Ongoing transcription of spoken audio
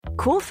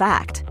Cool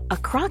fact, a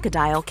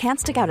crocodile can't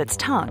stick out its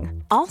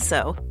tongue.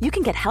 Also, you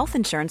can get health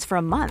insurance for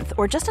a month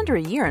or just under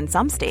a year in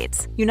some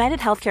states. United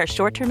Healthcare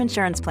short-term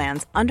insurance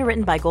plans,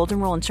 underwritten by Golden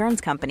Rule Insurance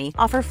Company,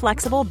 offer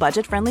flexible,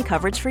 budget-friendly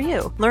coverage for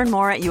you. Learn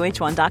more at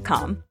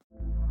uh1.com.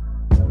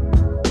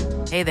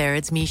 Hey there,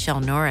 it's Michelle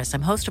Norris.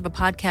 I'm host of a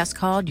podcast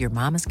called Your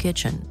Mama's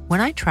Kitchen.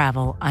 When I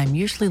travel, I'm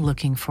usually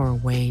looking for a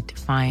way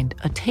to find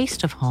a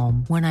taste of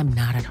home when I'm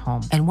not at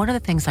home. And one of the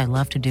things I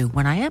love to do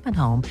when I am at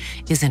home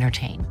is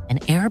entertain.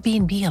 And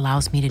Airbnb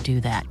allows me to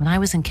do that. When I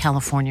was in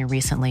California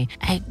recently,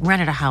 I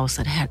rented a house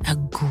that had a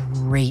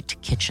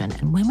great kitchen.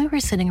 And when we were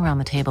sitting around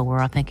the table, we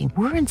were all thinking,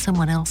 we're in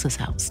someone else's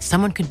house.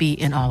 Someone could be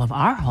in all of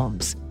our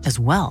homes as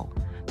well.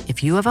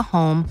 If you have a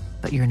home,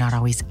 but you're not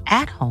always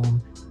at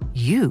home,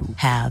 you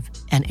have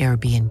an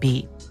Airbnb.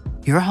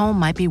 Your home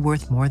might be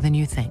worth more than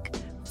you think.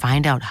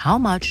 Find out how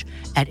much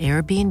at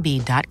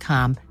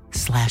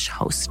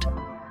airbnb.com/host.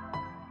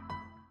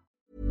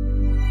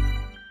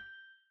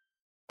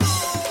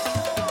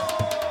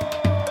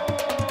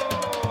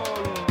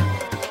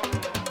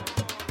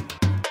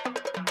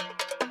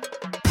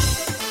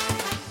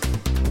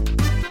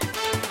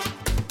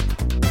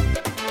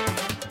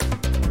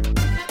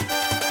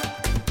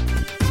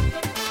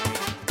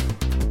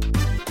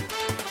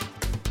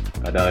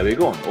 Där är vi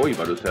igång. Oj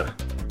vad du ser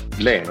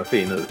len och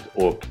fin ut.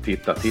 Och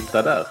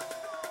titta där.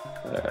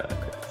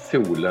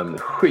 Solen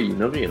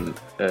skiner in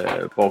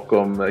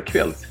bakom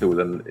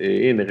kvällssolen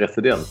in i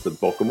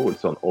residenset bakom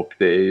Olsson. Och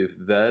det är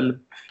ju väl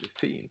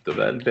fint och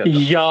väl bättre.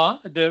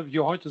 Ja,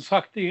 jag har inte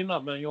sagt det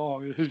innan, men jag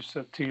har ju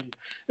huset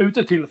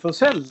ute till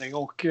försäljning.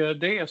 Och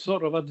det är så,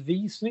 det har varit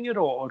visning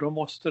idag och då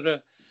måste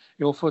det,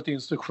 jag har fått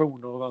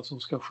instruktioner om vad som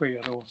ska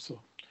ske då.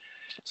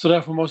 Så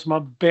därför måste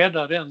man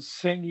bädda den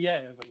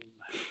sängjäveln.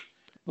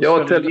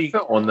 Ja,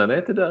 telefonen är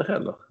inte där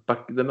heller.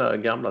 Den där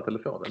gamla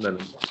telefonen.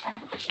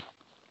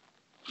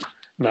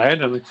 Nej,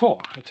 den är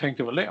kvar. Jag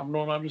tänkte väl det om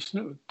någon hade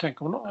snott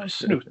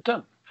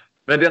den.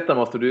 Men detta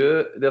måste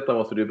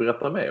du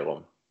berätta mer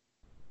om.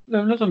 Det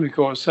är väl inte mycket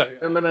att säga.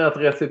 Jag menar att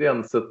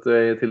residenset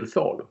är till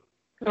salu.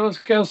 Ja, vad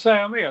ska jag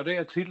säga mer? Det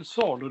är till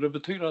salu. Det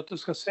betyder att det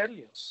ska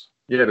säljas.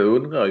 Ja, det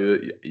undrar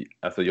ju.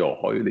 Alltså jag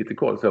har ju lite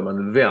koll. Så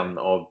men vän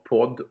av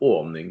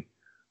poddordning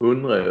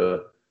undrar ju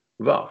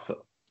varför.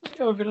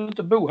 Jag vill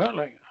inte bo här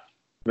längre.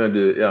 Men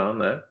du,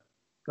 nej.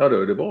 Ja,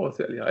 då är det bra att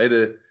sälja.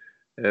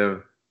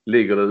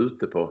 Ligger det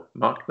ute på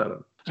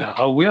marknaden?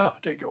 Ja,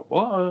 det går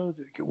bra.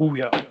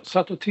 Jag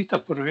satt och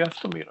tittade på det i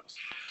eftermiddags.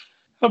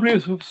 Jag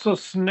blir så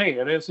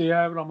sned. Det är så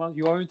jävla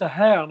jag är ju inte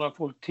här när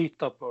folk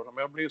tittar på dem.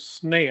 Jag blir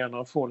sned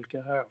när folk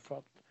är här. För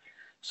att,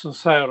 så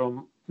säger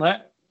de,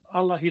 nej,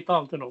 alla hittar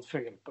alltid något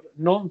fel på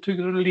det. Någon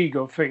tycker det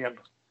ligger fel.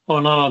 Och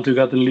en annan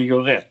tycker att det ligger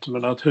rätt.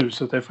 Men att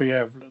huset är för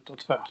jävligt och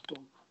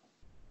tvärtom.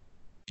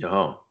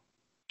 Jaha.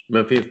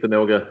 Men finns det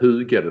några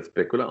hugade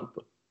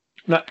spekulanter?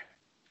 Nej.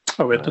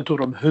 Jag vet inte hur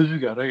de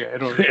hugade är.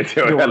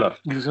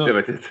 Jag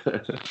vet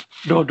inte.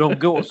 De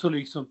går så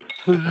liksom,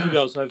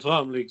 hugar sig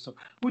fram liksom.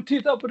 Och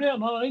titta på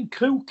den, han har en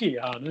krok i,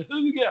 han är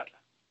hugad.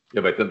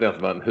 Jag vet inte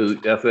ens vad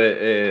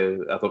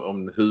en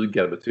om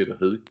hugad betyder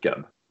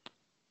hukad.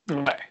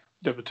 Nej,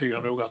 det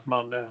betyder nog att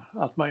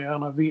man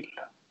gärna vill.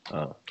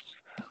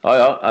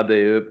 Ja,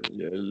 det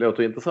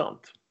låter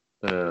intressant.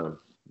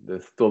 Det är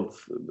stolt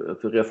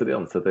att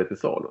residenset är till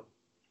salu.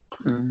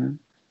 Mm.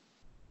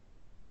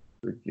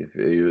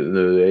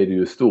 Nu är det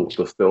ju stort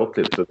och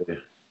ståtligt, så det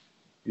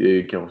är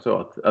ju kanske så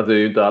att det är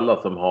ju inte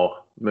alla som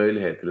har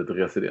möjlighet till ett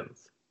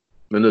residens.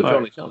 Men nu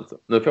får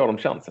de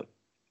chansen.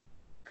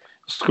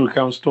 Skulle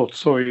kanske stått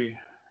så i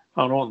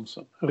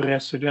annonsen.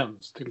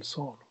 Residens till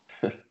salu.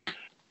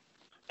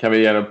 Kan vi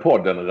ge en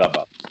podden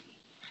rabatt?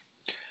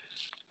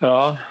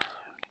 Ja,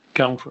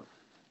 kanske.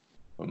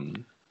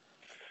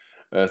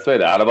 Så är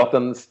det. Det har varit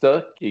en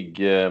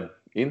stökig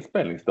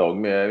inspelningsdag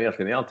med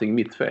egentligen allting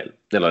mitt fel.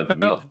 Eller inte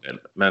mitt fel.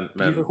 Men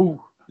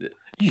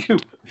Jo.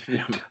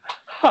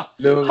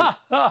 Lugn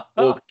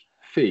och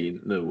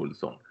fin nu,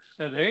 Olsson.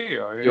 Ja, det är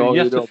jag. Jag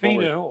är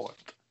jättefin i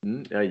håret.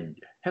 Ja,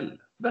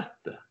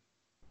 helvete.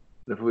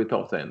 Det får vi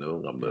ta sen och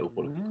undra om det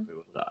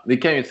är Ni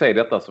kan ju säga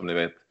detta som ni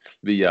vet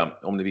via,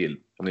 om ni vill.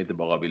 Om ni inte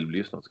bara vill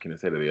lyssna så kan ni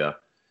säga det via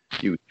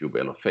YouTube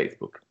eller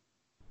Facebook.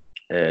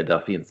 Där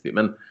finns vi.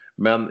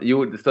 Men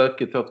det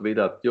stöket tar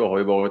vidare att jag har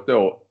ju varit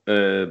då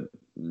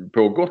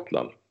på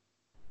Gotland.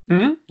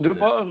 Du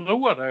bara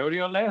roar dig och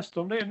jag läste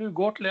om det nu,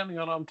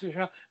 gotlänningarna.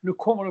 Nu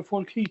kommer det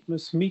folk hit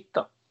med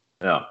smitta.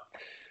 Ja.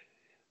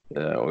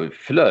 Och vi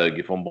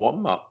flög från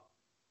Bromma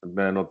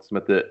med något som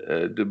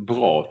heter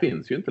Bra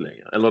finns ju inte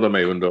längre. Eller de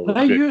är under...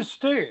 Nej,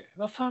 just det.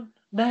 Vad fan?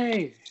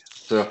 Nej.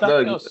 Så jag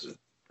flög,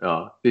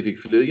 vi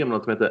fick flyga med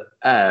något som heter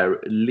Air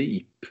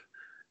Leap.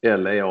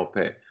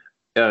 L-E-A-P.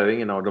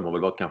 Ingen av dem har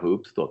väl kanske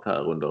uppstått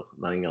här under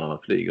när ingen annan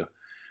flyger.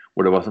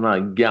 Och det var sådana här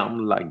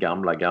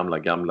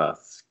gamla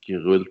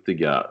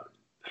skrultiga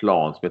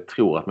plan som jag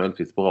tror att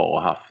möjligtvis bra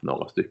har haft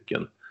några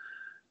stycken.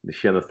 Det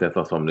kändes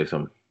nästan som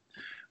liksom,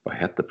 vad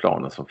hette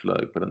planen som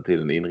flög på den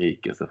tiden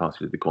inrikes? Det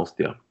fanns lite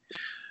konstiga.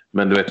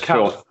 Men du vet,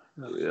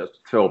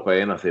 två på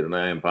ena sidan och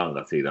en på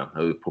andra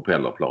sidan.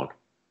 Propellerplan.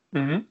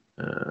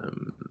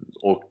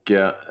 Och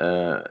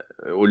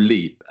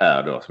LEAP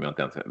är då, som jag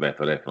inte ens vet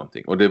vad det är för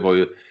någonting. Och det var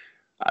ju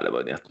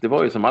det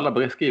var ju som alla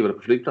beskriver på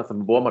flygplatsen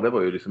på Bromma. Det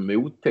var ju liksom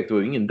otäckt. Det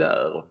var ju ingen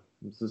där.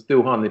 Så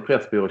stod han i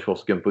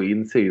Pressbyråkiosken på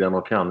insidan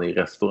och han i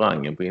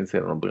restaurangen på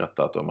insidan och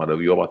berättade att de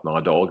hade jobbat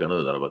några dagar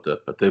nu när det varit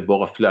öppet. Det är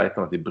bara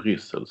flighterna till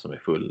Bryssel som är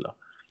fulla.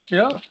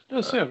 Ja,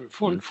 det ser du.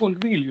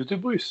 Folk vill ju till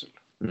Bryssel.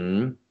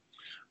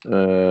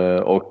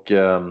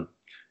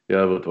 I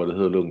övrigt var det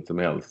hur lugnt som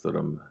helst. Och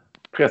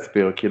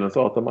Pressbyråkillen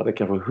sa att de hade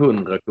kanske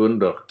 100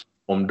 kunder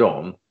om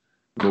dagen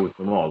mot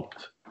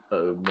normalt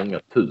många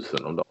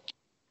tusen om dagen.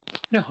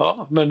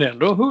 Jaha, men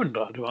ändå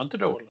 100. Det var inte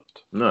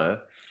dåligt. Nej,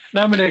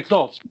 men det är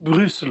klart.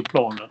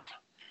 Brysselplanen.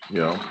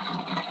 Ja.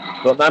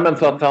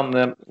 Så att han,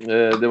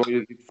 det var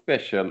ju lite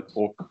special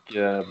och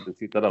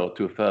sitta där och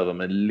tuffa över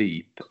med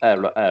LEAP,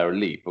 Air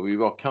LEAP. Och vi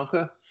var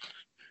kanske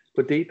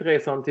på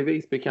ditresan till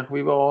Visby kanske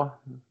vi var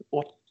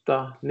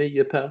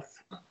 8-9 pers.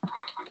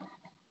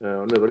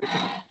 Och nu var det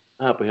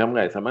här på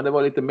hemresan, men det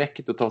var lite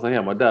mäckigt att ta sig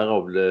hem och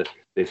därav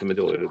det som är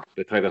då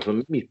betraktas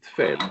som mitt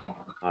fel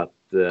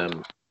att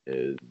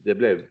det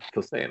blev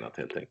försenat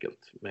helt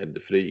enkelt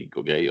med flyg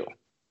och grejer.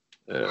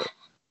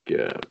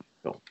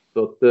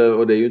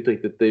 Och det är ju inte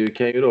riktigt, det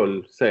kan ju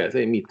då säga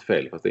sig mitt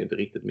fel fast det är inte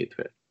riktigt mitt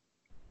fel.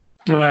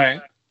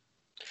 Nej.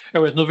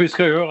 Jag vet inte vad vi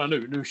ska göra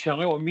nu. Nu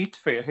känner jag mitt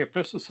fel. Helt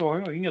plötsligt så har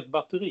jag inget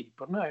batteri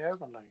på den här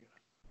jäveln längre.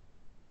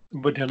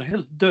 Den är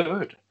helt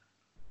död.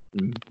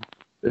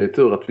 Det är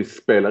tur att vi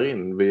spelar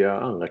in via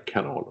andra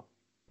kanaler.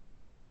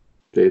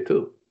 Det är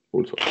tur,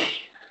 Olsson.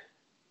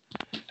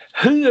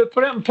 Huvud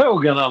på den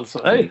pågen alltså.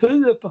 Nej,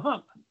 huvud på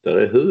han. Där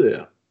är huvud,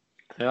 ja.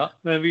 Ja,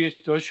 men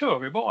då kör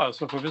vi bara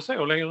så får vi se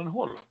hur länge den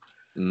håller.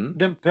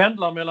 Den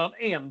pendlar mellan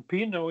en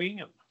pinne och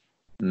ingen.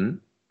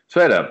 Så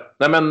är det.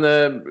 Nej, men,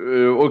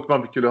 och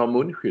man skulle ha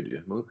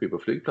munskydd på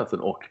flygplatsen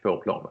och på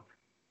planet.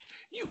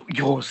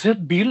 Jag har sett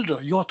bilder.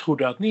 Jag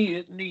trodde att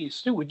ni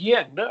stod ett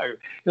gäng där.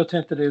 Jag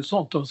tänkte det är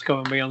sånt de ska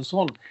vara med i en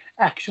sån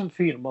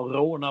actionfilm och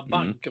råna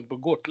banken på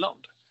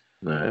Gotland.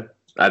 Nej,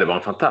 det var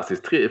en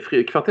fantastisk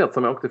kvartett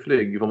som jag åkte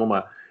flyg på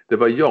många. Det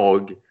var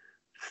jag,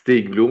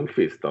 Stig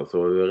Blomqvist,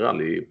 alltså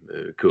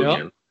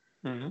rallykungen.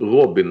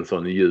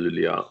 Robinson,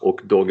 Julia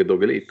och Dogge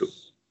Doggelito.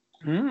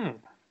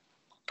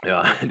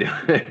 Ja,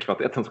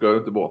 kvartetten ska jag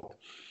inte bort.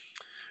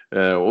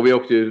 Och vi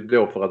åkte ju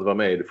då för att vara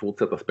med och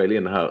fortsätta spela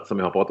in det här som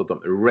jag har pratat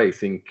om,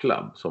 Racing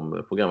Club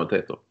som programmet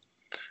heter.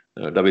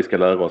 Där vi ska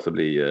lära oss att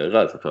bli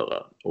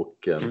racerförare.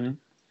 Och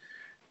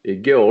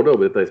igår då,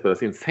 det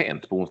spelades in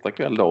sent på onsdag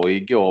kväll då. Och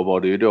igår var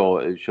det ju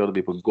då, körde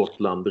vi på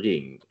Gotland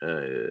Ring.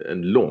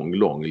 En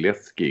lång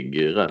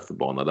läskig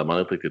racerbana där man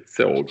inte riktigt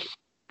såg.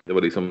 Det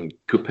var liksom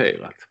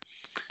kuperat.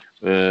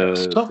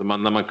 Så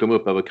när man kom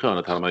upp över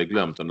krönet hade man ju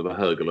glömt om det var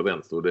höger eller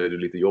vänster. Och det är ju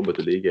lite jobbigt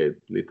att ligga i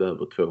lite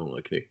över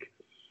 200 knyck.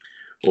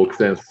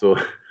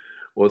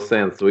 Och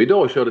sen så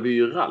idag körde vi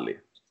ju rally.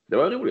 Det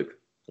var roligt.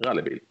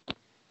 Rallybil.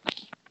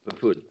 För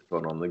fullt på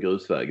någon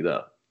grusväg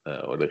där.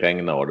 Och det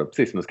regnade och det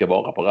precis som det ska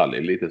vara på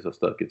rally. Lite så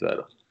stökigt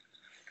väder.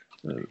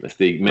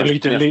 Stig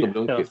Mäster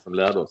Blomqvist som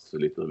lärde oss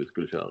lite hur vi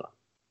skulle köra.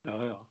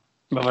 Ja.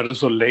 Men var det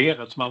så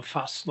leret som man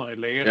fastnar i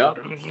lera? Ja.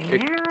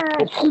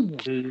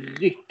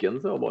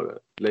 Ricken så var det.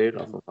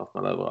 Lera som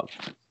fastnade överallt.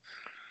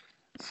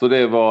 Så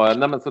det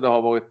var, så det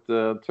har varit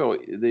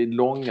det är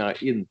långa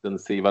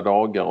intensiva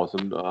dagar och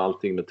så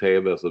allting med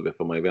tv så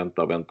får man ju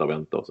vänta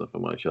och sen får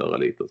man köra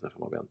lite och sen får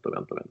man vänta.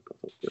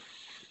 Så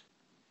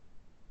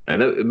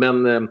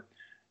men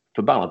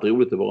förbannat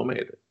roligt att vara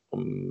med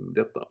om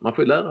detta. Man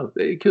får ju lära sig,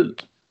 det är kul.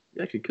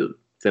 Jäkligt kul.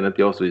 Sen är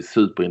inte jag så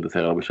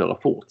superintresserad av att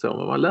köra fort så,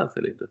 men man lär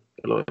sig lite.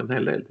 Eller en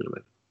hel del till och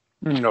med.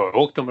 Jag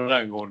åkte med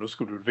den gången, då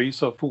skulle du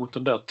visa fort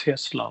den där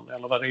Teslan,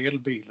 eller var det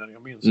elbilen,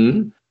 jag minns.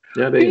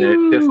 Ja,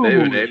 Tesla är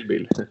ju en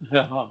elbil.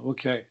 Jaha,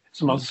 okej.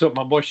 Så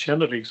man bara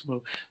kände liksom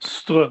hur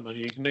strömmen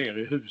gick ner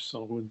i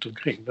husen runt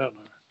omkring där.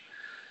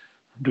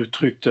 Du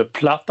tryckte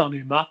plattan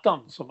i mattan,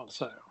 som man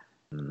säger.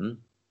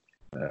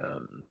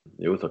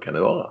 Jo, så kan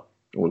det vara,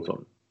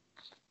 Olsson.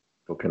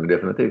 Så kan det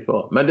definitivt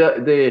vara. Men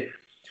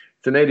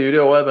sen är det ju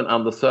då även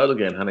Anders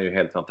Södergren, han är ju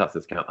helt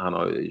fantastisk. Han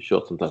har ju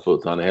kört sånt här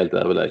förut så han är helt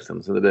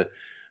överlägsen. Så det är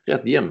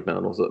rätt jämnt med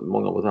honom.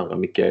 Många av oss andra,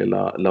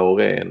 Mikaela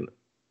Laurén,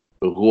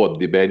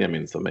 Roddy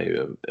Benjamin som är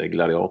ju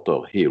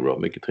gladiator, hero,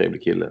 mycket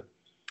trevlig kille.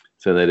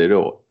 Sen är det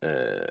då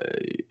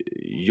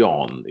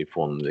Jan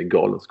ifrån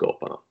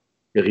Galenskaparna.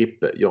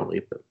 Jan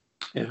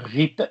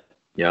Rippe.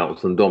 Ja, och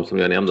sen de som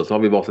jag nämnde så har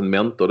vi varsin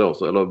mentor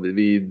då. Eller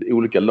vi är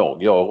olika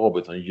lag. Jag och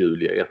Robinson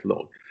Julia är ett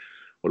lag.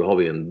 Och då har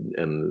vi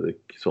en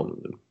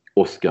sån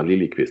Oskar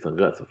Liljekvist, en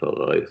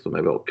racerförare som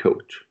är vår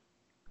coach.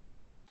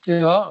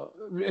 Ja,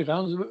 är det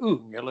han som är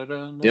ung eller är det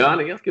en... Ja, han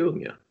är ganska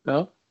ung,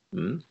 ja.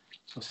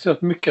 Jag har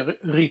sett mycket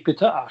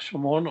reportage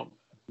om honom.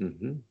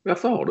 Vad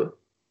sa du?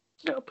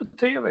 Ja, på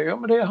tv, ja,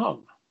 men det är han.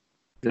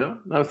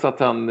 Ja, så att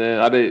han...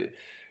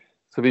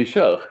 så vi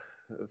kör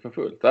för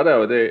fullt. Ja,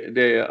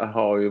 det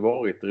har ju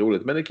varit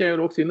roligt. Men det kan ju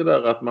också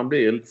innebära att man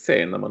blir lite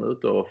sen när man är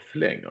ute och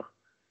flänger.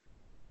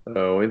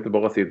 Och inte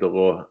bara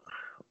sitter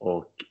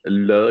och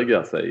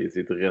lögar sig i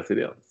sitt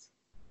residens.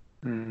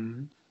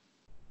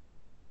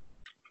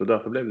 Så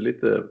därför blev det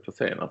lite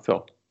försenat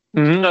så.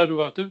 När du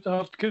har varit ute och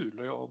haft kul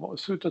och jag har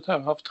suttit här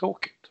och haft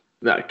tråkigt.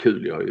 Nej,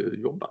 kul. Jag har ju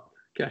jobbat.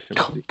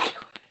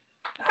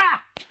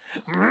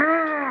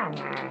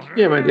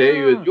 Ja, men det är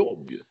ju ett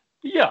jobb ju.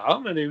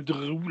 Ja, men det är ju ett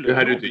roligt. Du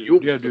hade ju inte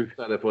gjort det du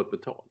hade fått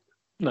betalt.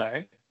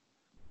 Nej.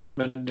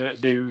 Men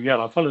det är ju i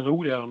alla fall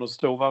roligare än att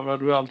stå vad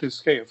du alltid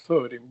skrev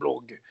för din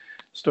blogg.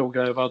 Stå och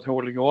gräva ett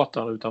hål i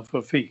gatan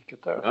utanför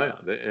fiket där.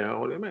 Ja, jag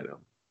håller med dig.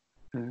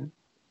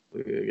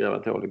 Gräva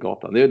ett hål i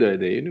gatan. Det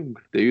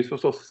är ju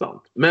så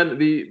sant. Men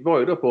vi var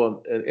ju då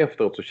på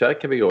efteråt så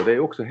käkade vi och det är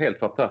också helt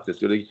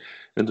fantastiskt. Jag vet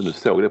inte om du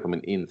såg det på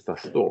min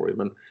Insta-story,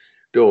 men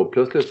då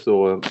plötsligt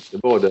så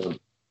var det...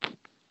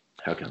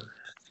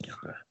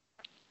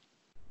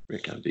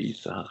 Jag kan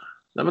visa här.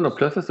 Nej, men då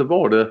plötsligt så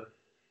var det...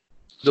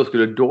 Då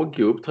skulle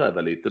Dogge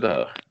uppträda lite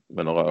där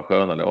med några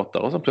sköna låtar.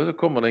 Och så plötsligt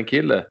kommer det en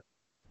kille.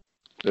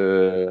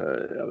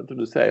 Jag vet inte om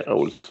du säger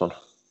Olsson.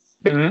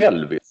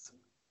 Elvis.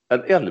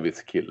 En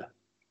Elvis-kille.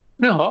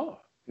 Jaha.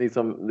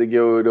 Liksom, det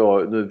går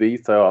då, nu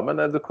visar jag.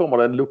 Men då kommer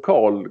det en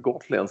lokal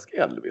gotländsk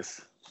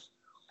Elvis.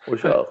 Och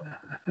kör.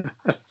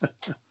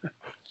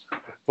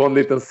 På en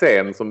liten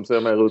scen som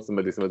ser mer ut som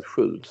liksom ett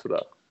skjul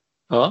sådär.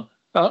 Ja.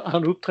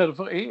 Han uppträdde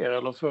för er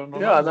eller för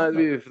någon annan? Ja,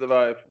 nej, det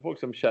var folk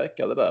som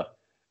käkade där.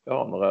 Jag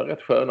har några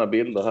rätt sköna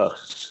bilder här.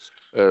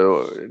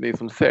 Ni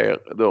som ser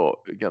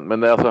då.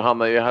 Men alltså,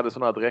 han hade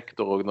sådana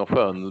dräkter och någon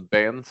skön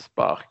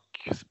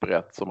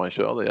bensparksprätt som man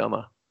körde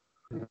gärna.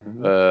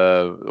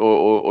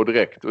 Och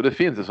direkt. Och det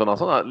finns ju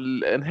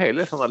en hel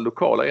del sådana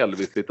lokala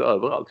Elvis lite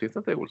överallt. Finns det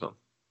inte, Olsson?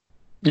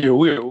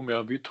 Jo, men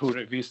jag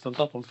visste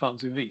inte att de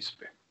fanns i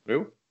Visby.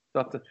 Jo.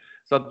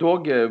 Så att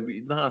Dogge,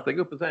 när han steg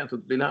upp och sen så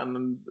vill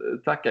han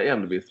tacka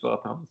Elvis för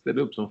att han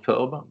ställde upp som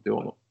förband till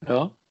honom.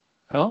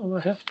 Ja,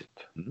 vad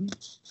häftigt.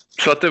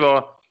 Så att det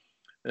var,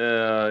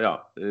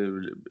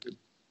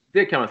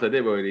 det kan man säga,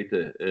 det var ju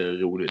lite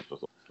roligt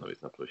förstås när vi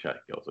satt och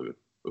käkade och så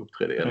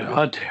uppträdde Elvis.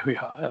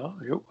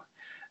 Jo.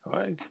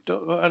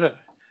 Då är det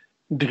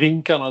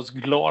drinkarnas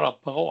glada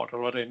parad,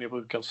 eller vad det är ni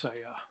brukar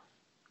säga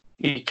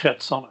i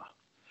kretsarna.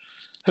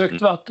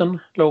 Högt vatten,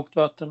 lågt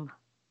vatten.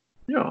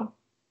 Ja,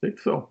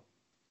 lite så.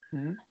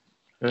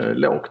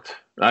 Lågt.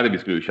 Nej, vi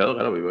skulle ju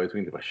köra då. Vi var ju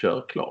inte bara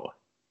körklara.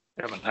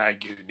 Ja, men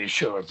herregud, ni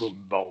kör på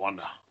en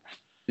bana.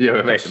 Ja,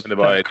 jag vet, men det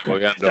var ju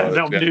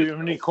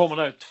ändå... Ni kommer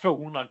där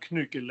 200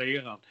 knyck i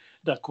leran.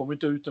 Där kommer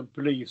inte ut en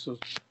polis och...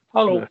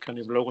 Hallå, kan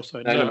ni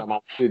blåsa i det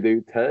är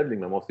ju tävling.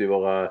 Man måste ju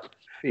vara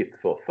fit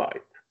for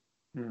fight.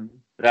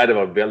 Nej, det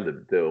var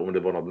väldigt... Om det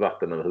var något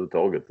vatten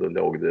överhuvudtaget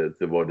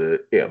så var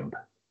det ebb.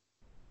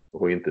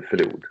 Och inte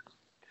flod.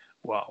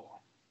 Wow.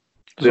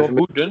 Så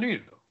bodde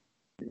ni då?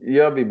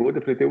 Ja, vi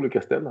bodde på lite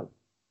olika ställen.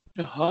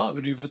 Jaha,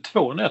 men det var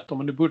 2 nätter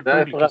men du bodde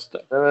på olika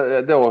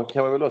ställen. Då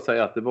kan man väl då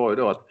säga att det var ju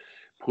då att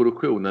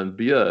produktionen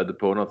bjöd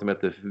på något som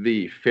heter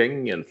Vid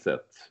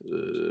fängelset.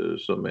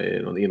 Som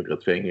är någon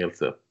inrett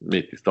fängelse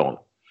mitt i stan.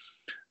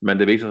 Men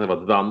det visade sig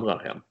vara ett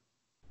vandrarhem.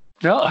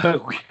 Ja.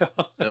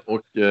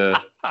 Och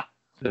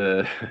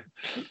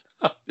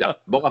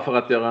bara för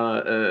att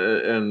göra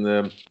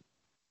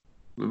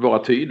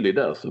vara tydlig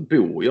där så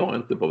bor jag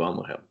inte på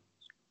vandrarhem.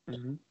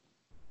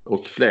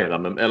 Och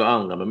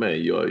andra med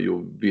mig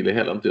jag ville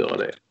heller inte göra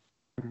det.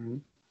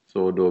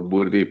 Så då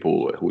bodde vi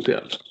på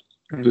hotell.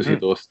 Du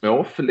sitter och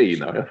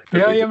småflinar.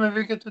 Ja, men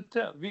vilket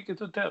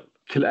hotell?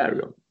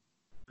 Clarion.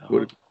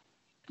 Ja.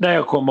 Nej,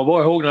 jag kommer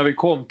bara ihåg när vi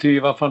kom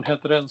till, vad fan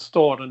hette den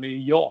staden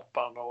i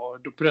Japan. Och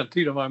då, på den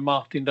tiden var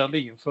Martin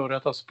Dahlin för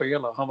detta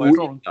spelare. Han var ju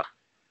från...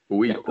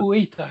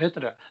 Oita hette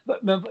det.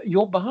 Men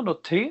jobbade han då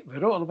tv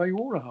då? Eller vad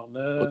gjorde han?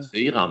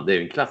 Det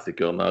är en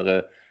klassiker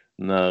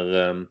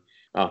när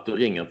Arthur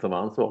Ringen som var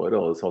ansvarig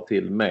då sa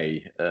till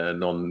mig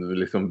någon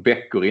liksom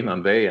veckor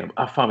innan VM.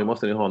 Fan, vi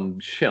måste ha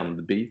en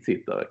känd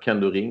bisittare. Kan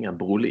du ringa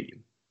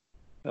Brolin?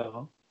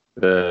 Ja.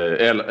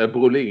 Eller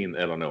Brolin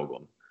eller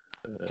någon.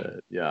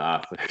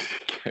 Alltså,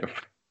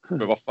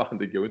 men vad fan,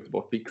 det går inte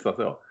bara att fixa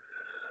så.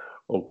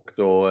 Och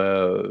då,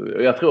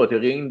 jag tror att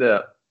jag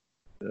ringde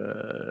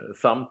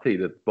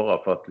samtidigt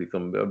bara för att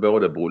liksom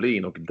både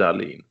Brolin och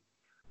Dahlin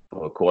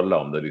för att kolla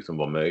om det liksom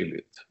var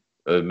möjligt.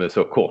 Med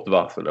så kort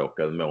varsel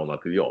åka en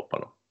månad till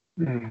Japan.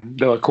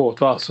 Det var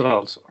kort varsel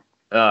alltså?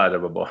 Ja, det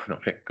var bara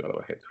några veckor. Det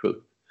var helt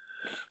sjukt.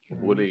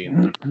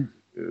 Brolin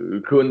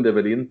kunde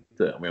väl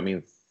inte, om jag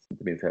inte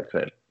minns helt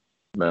fel.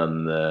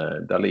 Men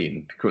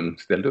Dahlin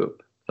ställde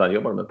upp. Så han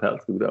jobbade med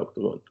Pärlskog där och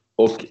runt.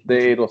 Och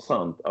det är då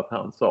sant att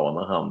han sa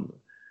när han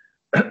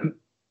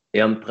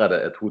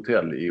äntrade ett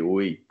hotell i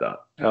Oita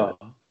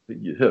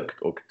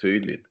högt och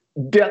tydligt.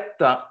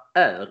 Detta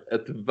är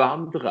ett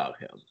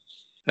vandrarhem.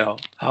 Ja,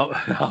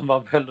 han var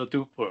väldigt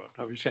upprörd.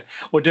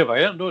 Och det var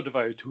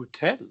ju ett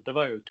hotell. Det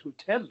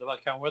var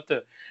kanske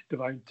inte, det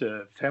var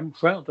inte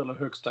 5-stjärnigt eller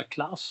högsta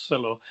klass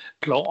eller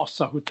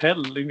Plaza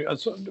hotell.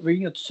 Alltså, det var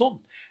inget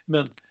sånt.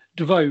 Men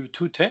det var ju ett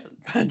hotell.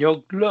 Men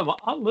jag glömmer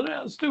aldrig det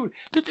här stod.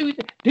 Det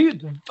är ju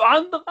ett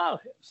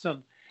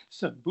vandrarhem.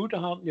 Sen bodde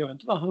han, jag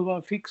vet inte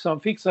hur han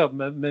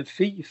fixade med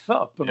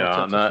FIFA på något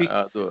sätt.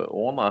 Nej, då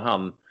ordnar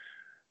han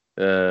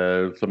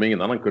som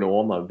ingen annan kunde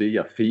ordna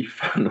via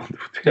FIFA något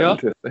hotell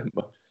till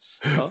december.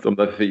 Ja. Som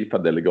där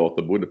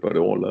FIFA-delegater bodde på det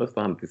och löste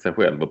han till sig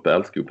själv och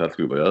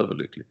Pärlskog var ju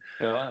överlycklig.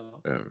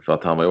 Ja. För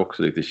att han var ju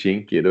också lite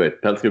kinkig. Du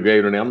vet, Pärlskog är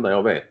ju den enda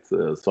jag vet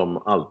som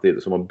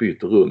har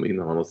bytt rum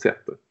innan han har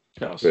sett det.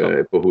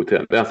 På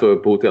hotell. Alltså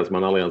på hotell som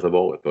man aldrig ens har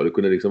varit på. Det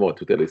kunde liksom vara ett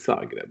hotell i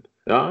Zagreb.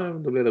 Ja,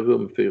 då blev det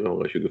rum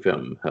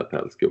 425 här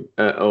Pärlskog.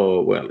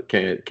 Well,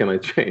 can I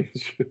change?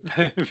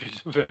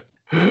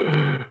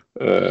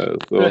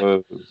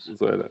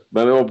 Så är det.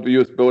 Men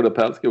just både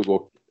Pärlskog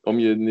och om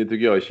ni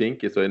tycker jag är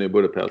kinkig så är ni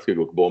både Pärlskog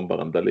och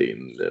bombaren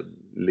Dahlin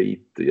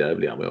lite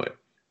jävligare än vad jag är.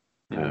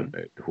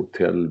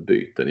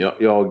 Hotellbyten.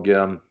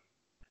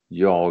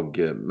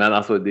 Men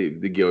alltså det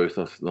går ju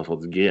någon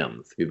sorts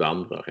gräns. Vi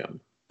vandrar hem.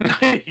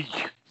 Nej!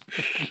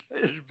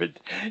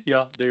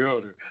 Ja, det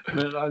gör du.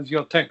 Men alltså,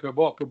 jag tänker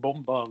bara på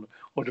bombaren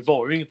och det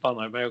var ju inget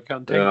annat, men jag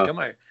kan tänka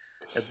mig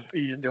att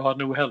jag har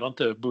nog heller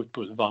inte bott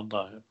på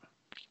vandrarhem.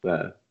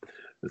 Nej.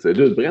 Så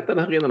du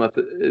berättade här innan att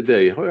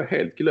det har jag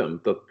helt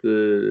glömt att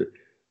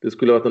det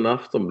skulle ha varit en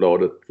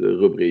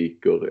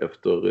Aftonbladet-rubriker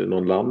efter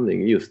någon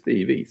landning just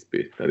i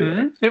Visby.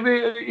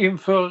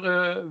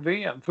 Inför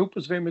VM,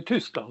 fotbolls-VM i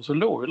Tyskland så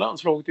låg ju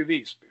landslaget i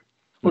Visby.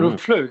 Och då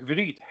flög vi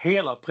dit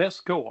hela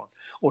presskåren.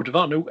 Och det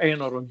var nog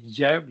en av de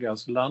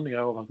jävligaste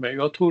landningarna jag har varit med.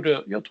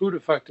 Jag trodde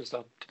faktiskt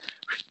att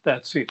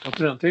that's it.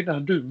 På den tiden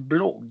hade du en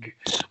blogg.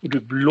 Och du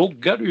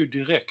bloggade ju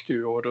direkt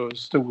och då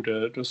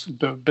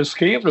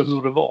beskrev du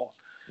hur det var.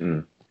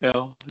 Mm.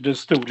 Ja, det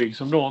stod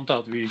liksom då inte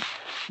att vi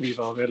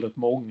var väldigt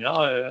många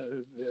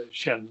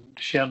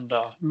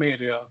kända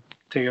media,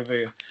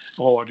 tv,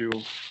 radio,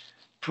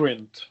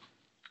 print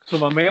som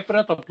var med på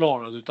detta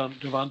planet, utan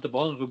det var inte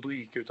bara en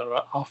rubrik utan det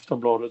var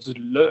Aftonbladets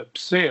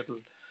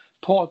löpsedel.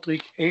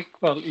 Patrik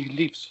Ekwall i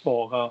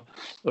livsfara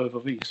över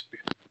Visby.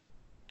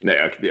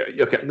 Nej,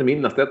 jag kan inte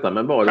minnas detta,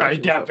 men var det...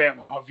 Nej,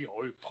 vi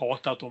har ju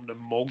pratat om det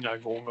många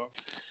gånger.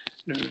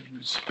 Nu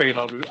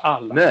spelar du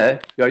alla. Nej,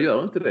 jag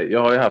gör inte det. Jag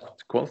har ju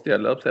haft konstiga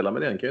löpsedlar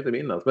med den, kan jag inte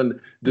minnas. Men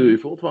du är ju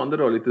fortfarande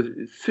då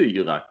lite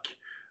syrak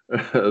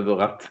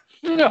över att...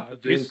 Ja,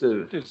 det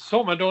är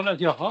som en dag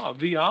att jaha,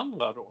 vi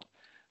andra då.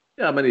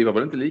 Ja, men ni var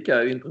väl inte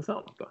lika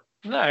intressanta?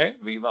 Nej,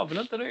 vi var väl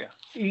inte det.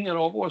 Ingen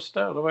av oss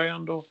där. Det var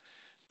ändå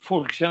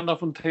folk kända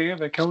från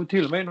tv. Kanske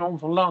till och med någon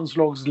från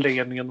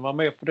landslagsledningen var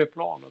med på det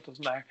planet. Och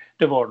så, nej,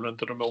 det var det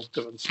inte. De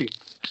åkte väl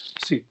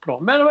sitt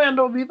plan. Men det var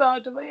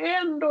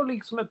ändå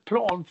liksom ett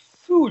plan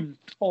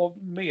fullt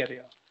av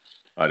media.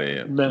 Ja, det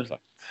är men,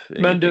 sagt,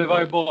 men det var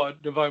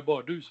ju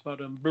bara du som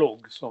hade en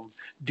blogg som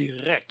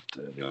direkt...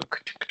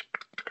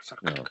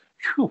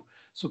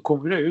 Så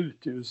kom det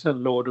ut ju.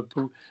 Sen låg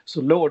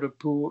det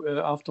på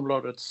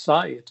Aftonbladets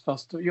sajt.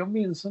 Fast jag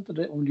minns inte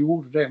det, om de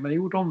gjorde det.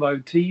 Men de var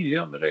ju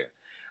tidigare med det.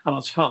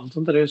 Annars fanns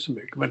inte det så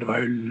mycket. Men det var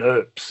ju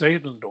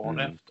löpsedeln dagen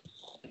efter.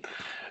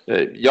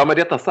 Ja, med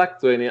detta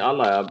sagt så är ni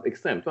alla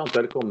extremt varmt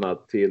välkomna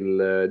till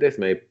det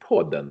som är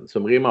podden.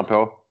 Som rimmar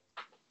på...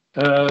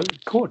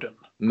 koden.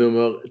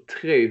 Nummer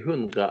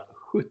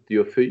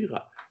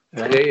 374.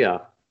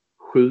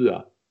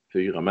 374.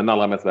 Men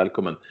allra mest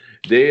välkommen.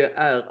 Det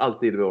är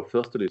alltid vår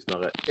första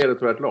lyssnare,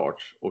 Editor at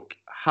Large och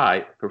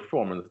High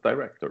Performance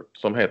Director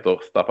som heter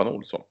Staffan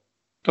Olsson.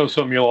 Och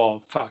som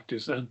jag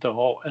faktiskt inte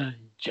har en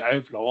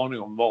jävla aning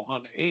om vad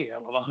han är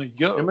eller vad han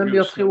gör. Ja, men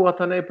jag tror att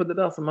han är på det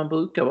där som man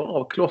brukar vara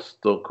av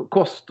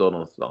Koster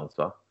någonstans,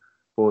 va?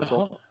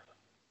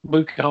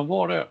 Brukar han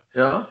vara det?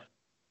 Ja.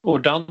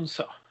 Och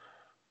dansa.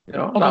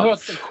 Ja, har du hört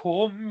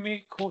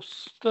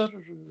Koster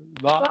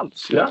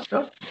vals? Ja.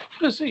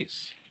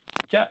 Precis.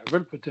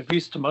 Jävel, det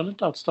visste man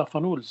inte att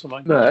Staffan Olsson var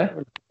en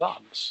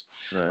vals.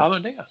 Ja,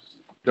 men det.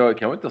 Jag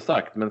kan inte ha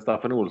sagt, men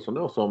Staffan Olsson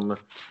då som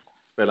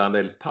spelar en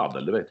del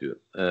paddel, det vet du.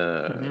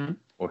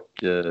 Och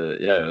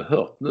jag har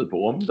hört nu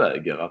på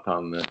omvägar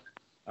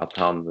att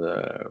han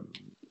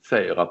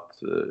säger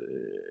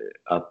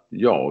att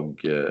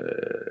jag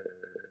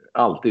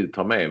alltid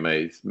tar med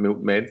mig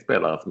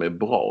medspelare som är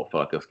bra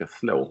för att jag ska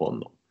slå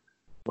honom.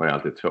 Och jag är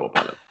alltid 2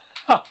 paddel.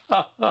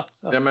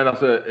 Jag menar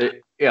alltså,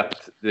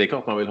 det är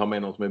klart man vill ha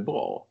med någon som är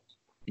bra.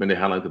 Men det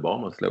handlar inte bara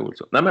om att slå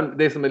Olsson. Nej, men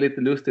det som är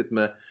lite lustigt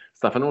med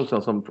Staffan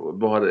Olsson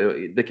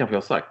det kanske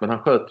jag har sagt, men han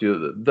sköt ju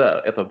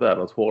ett av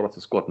världens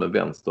hårdaste skott med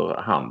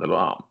vänster hand eller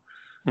arm.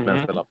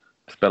 Men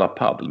spelar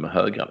paddel med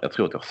höger. Jag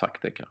tror att jag har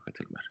sagt det kanske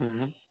till och med.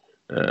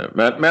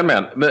 Men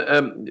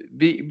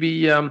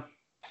vi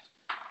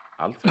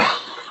alltså,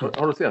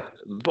 har du sett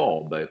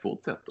Varberg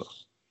fortsätter?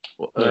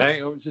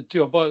 Nej,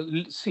 jag bara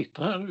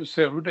sitter här nu,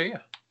 ser du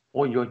det?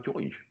 Oj.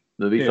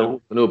 Nu visar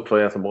hon upp för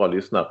er som bara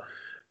lyssnar.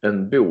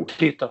 En bok,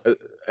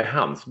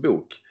 hans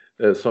bok,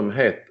 som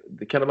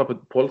heter, kan det vara på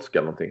polska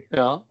eller någonting?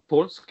 Ja,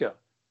 polska.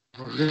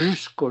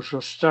 Lyft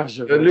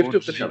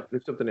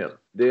upp den igen.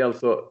 Det är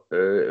alltså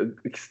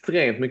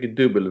extremt mycket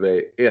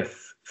W,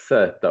 S,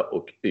 Z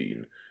och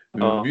Y.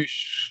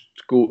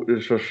 Wyszko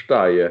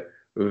zostaje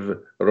w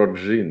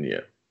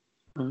rodzinie.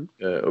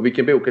 Och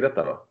vilken bok är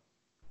detta då?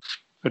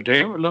 Det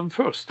är väl den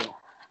första.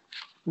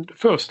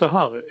 Första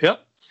här, ja.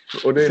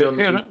 Och det är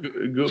någon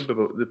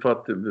gubbe för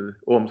att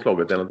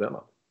omslaget är något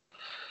annat.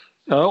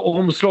 Ja,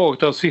 omslaget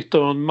där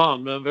sitter en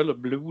man med en väldigt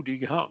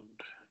blodig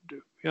hand.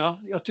 Ja,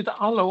 jag tyckte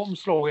alla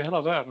omslag i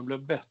hela världen blev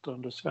bättre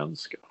än det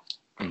svenska.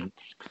 Mm.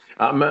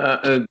 Ja,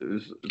 men,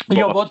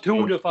 jag bara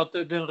tog det för att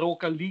den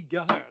råkar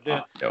ligga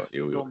här.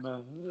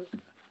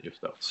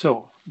 Just det.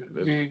 Så,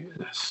 vi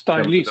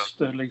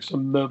stylister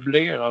liksom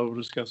möblerar hur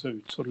det ska se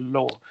ut.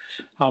 Så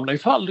hamnar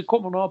ifall det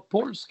kommer några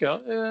polska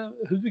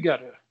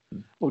hugare.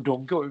 Och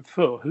de går ju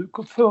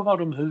förr var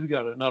de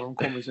hugare när de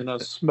kom i sina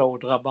små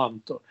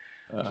drabanter.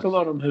 Då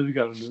var de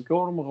hugare, nu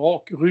går de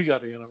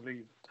rakryggade genom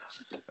livet.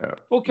 Ja.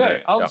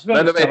 Okej,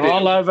 allsvenskan,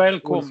 alla är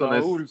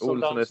välkomna.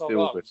 Olsson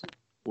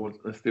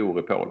är stor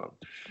i Polen.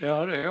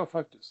 Ja, det är jag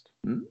faktiskt.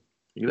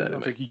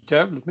 Jag fick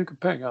jävligt mycket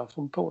pengar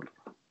från Polen.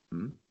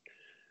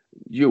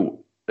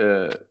 Jo,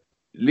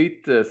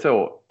 lite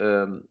så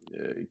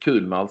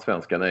kul med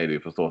allsvenskan är det ju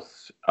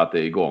förstås att det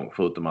är igång,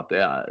 förutom att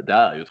det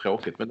är ju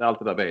tråkigt, men allt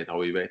det där har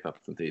vi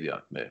vetat sedan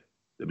tidigare med.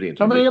 Det blir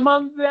inte men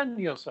man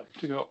vänjer sig,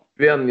 tycker jag.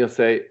 Vänjer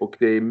sig, och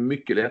det är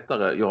mycket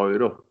lättare. Jag har ju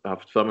då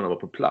haft förmånen att vara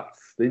på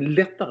plats. Det är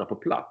lättare på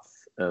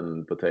plats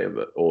än på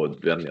tv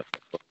och vänja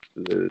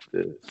sig.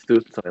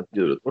 Studsar inte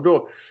ljudet. Och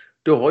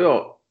då har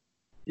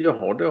jag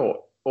har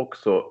då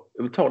också,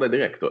 jag vill ta det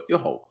direkt då, jag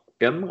har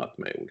ändrat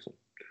mig, Olsson.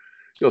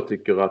 Jag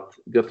tycker att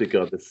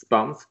det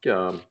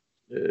spanska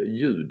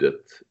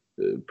ljudet,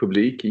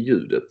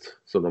 publikljudet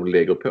som de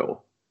lägger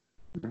på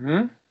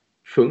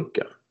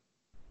funkar.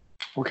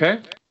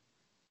 Okej.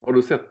 Har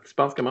du sett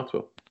spanska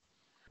matcher?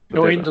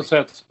 Jag har inte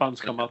sett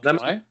spanska matcher,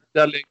 nej.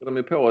 Där lägger de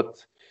ju på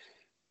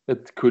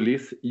ett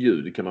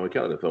kulissljud, kan man väl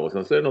kalla det för. Och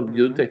sen så är det någon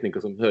ljudtekniker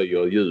som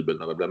höjer jubel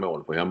när det blir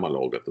mål för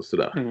hemmalaget och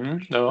sådär.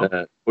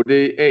 Ja. Och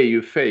det är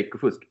ju fake och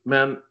fusk.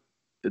 Men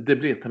det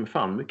blir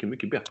fan mycket,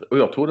 mycket bättre. Och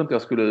jag trodde inte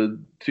jag skulle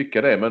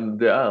tycka det, men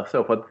det är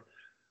så, för att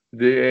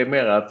det är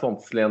mer ett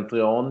sånt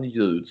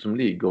slentrianljud som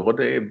ligger, och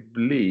det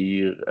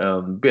blir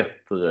en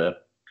bättre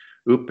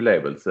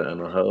upplevelse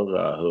än att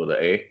höra hur det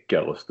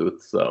ekar och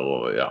studsar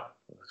och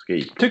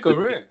skriker. Tycker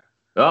du det?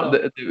 Ja,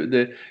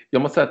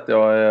 jag måste säga att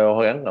jag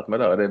har ändrat mig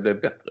där. Det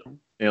blev bättre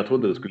än jag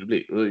trodde det skulle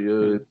bli.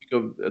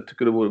 Jag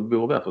tycker det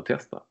vore värt att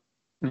testa.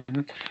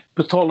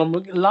 På tal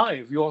om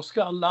live,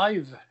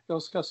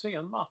 jag ska se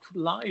en match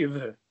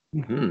live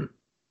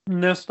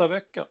nästa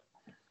vecka.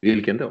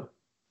 Vilken då?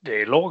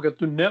 Det är laget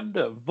du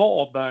nämnde,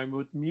 Varberg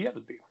mot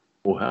Mjällby.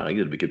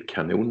 Herregud, vilket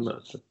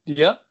kanonmöte.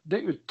 Ja, det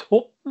är ju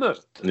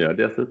toppmöte. Ja,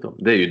 dessutom.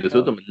 Det är ju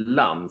dessutom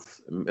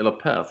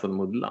Persson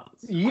mot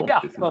Lans.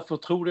 Ja, varför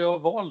tror du jag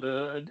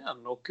valde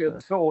den? Och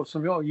två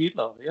som jag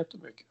gillar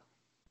jättemycket.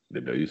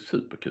 Det blir ju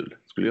superkul,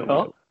 skulle jag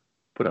vilja,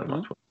 på den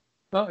matchen.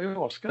 Ja,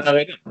 jag ska. När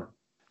är den?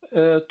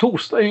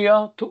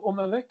 Torsdag om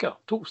en vecka.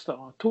 Torsdag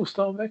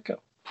om en vecka.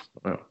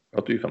 Ja,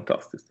 det är ju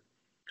fantastiskt.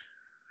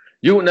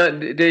 Jo,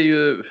 nej, det är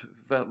ju,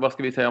 vad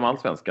ska vi säga om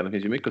allsvenskan? Det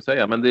finns ju mycket att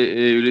säga, men det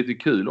är ju lite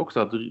kul också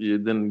att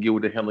den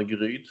gode Henrik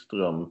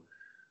Rydström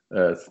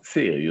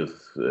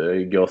Sirius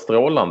går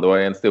strålande och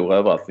är en stor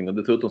överraskning, och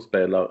dessutom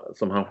spelar,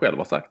 som han själv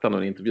har sagt i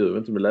en intervju, jag vet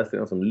inte om du läste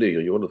den, som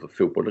Lyr gjorde för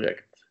Fotboll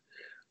Direkt,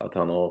 att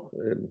han har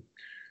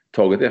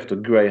tagit efter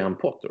Graham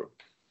Potter,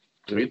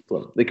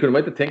 Rydström. Det kunde man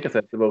inte tänka sig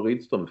att det var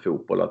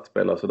Rydström-fotboll att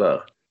spela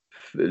sådär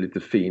lite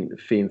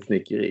fin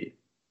snickeri.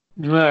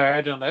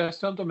 Nej, den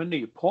läste jag inte, men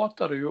ni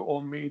pratade ju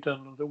om i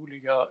den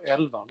roliga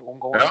 11,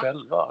 omgångs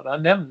 11. Där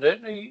nämnde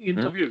ni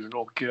intervjun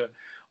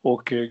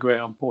och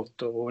Graham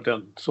Potter och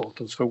den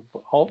sortens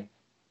fotboll. Ja.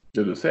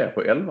 Det du ser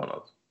på 11,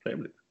 alltså.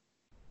 Trevligt.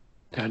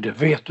 Ja, det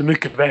vet du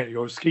mycket väl.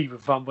 Jag skriver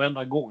fan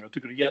varenda gång. Jag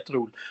tycker det är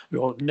jätteroligt.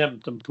 Jag har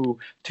nämnt den på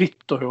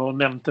Twitter. Jag har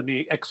nämnt den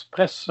i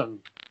Expressen.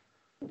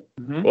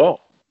 Wow.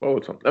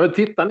 Nej, men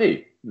tittar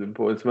ni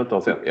på, som inte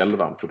har sett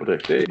 11 på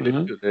direkt. Det är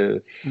lite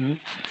kul.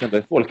 Sen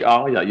blev folk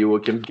arga.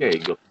 Joakim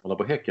Geiger som håller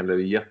på Häcken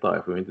blev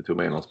jättearg för att vi inte tog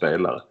med någon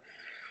spelare.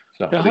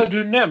 Ja,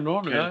 du nämner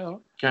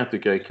honom. Kan jag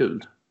tycka är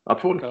kul.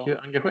 Att folk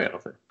engagerar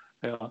sig.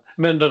 Ja.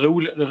 Men det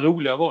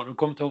roliga var, nu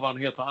kommer jag ihåg vad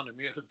han heter, han är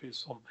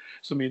Medelpris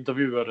som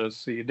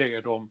intervjuades i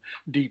det de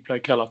Dplay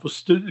kallar för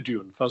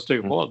studion, fast det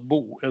är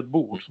bara ett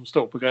bord som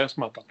står på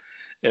gräsmattan.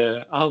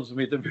 Han som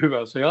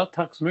intervjuade sig, ja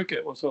tack så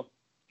mycket, och så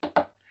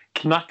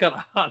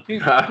knackade han i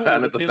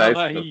bordet innan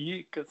han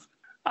gick.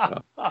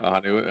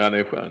 Han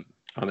är skön.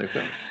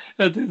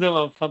 Jag tyckte det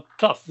var en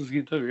fantastisk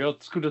intervju. Jag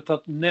skulle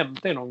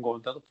nämnt det någon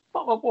gång.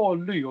 Fan vad bra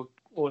Lyr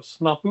och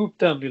snappa upp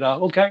den lilla.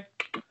 Okej.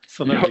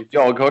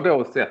 Jag har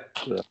då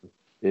sett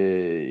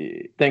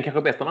den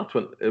kanske bästa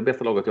matchen,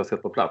 bästa laget jag har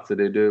sett på plats.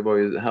 Det var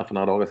ju här för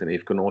några dagar sedan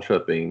IFK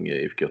Norrköping,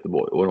 IFK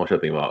Göteborg. Och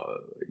Norrköping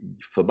var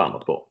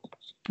förbannat bra.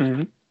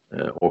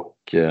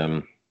 Och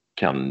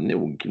kan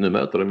nog, nu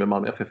möter de med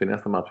Malmö FF i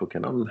nästa match, och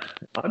kan de...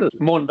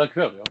 Måndag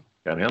kväll, ja.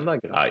 Kan hända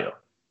grejer.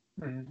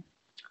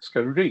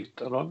 Ska du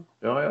dit, eller?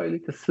 Ja, jag är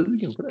lite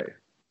sugen på det.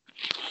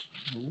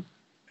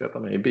 Sätta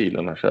mig i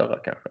bilen och köra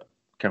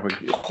kanske.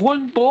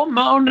 Från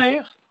Bromma och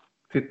ner.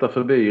 Titta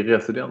förbi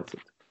residenset.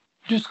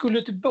 Du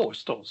skulle till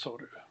Båstad, sa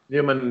du?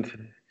 Ja, men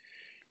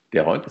det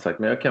har jag inte sagt.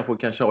 Men jag kanske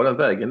kan köra den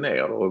vägen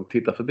ner och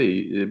titta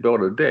förbi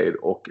både det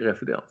och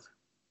residens.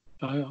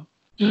 Ja.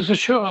 Du ska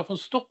köra från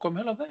Stockholm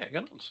hela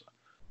vägen alltså?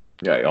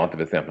 Ja, jag har inte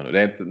bestämt mig nu.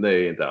 Det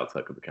är inte alls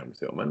säkert det kan bli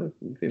så. Men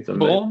det finns en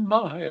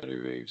Bromma är det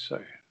ju i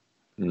sig.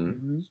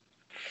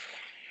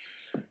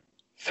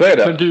 Så är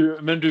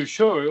det. Men du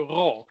kör ju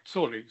rakt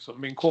så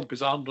liksom. Min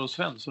kompis Anders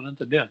Svensson,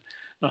 inte den.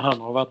 När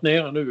han har varit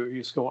nere nu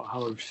i Skåne,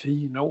 han har ju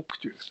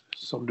finåkt ju.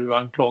 Som du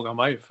anklagar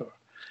mig för.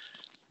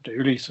 Det är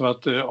ju liksom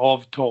att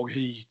avtag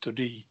hit och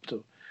dit.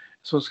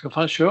 Så ska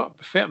fan köra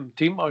 5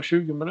 timmar och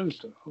 20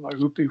 minuter. Han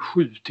var uppe i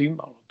 7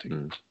 timmar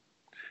någonting.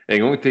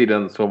 En gång i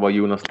tiden så var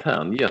Jonas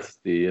Tern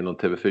gäst i någon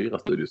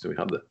TV4-studio som vi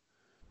hade.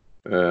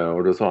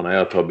 Och då sa han, när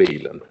jag tar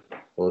bilen.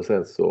 Och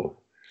sen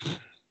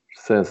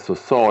så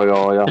sa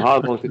jag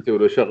hade någonting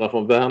till att köra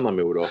från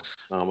Värnamo då,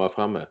 när han var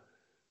framme.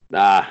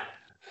 Nej,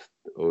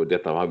 och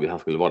detta var han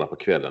skulle vara där på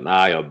kvällen.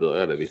 Nej, jag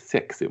började vid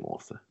 6 i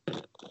morse.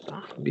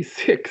 Vid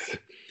 6?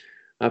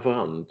 Nej, för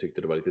han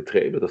tyckte det var lite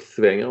trevligt att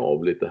svänga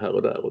av lite här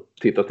och där och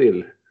titta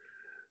till.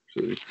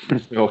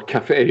 Ja,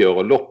 kaféer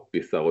och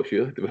loppisar och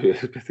kyrk. Det var ju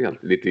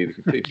speciellt lite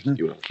typiskt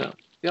Jonas Tern.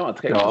 Det var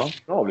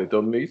trevligt av lite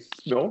och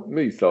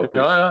mysa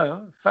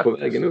på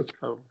vägen upp.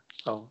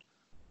 Ja.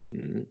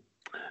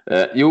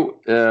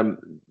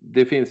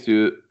 Det finns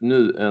ju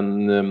nu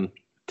en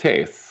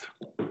tes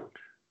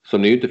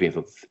som det ju inte finns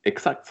något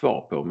exakt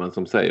svar på, men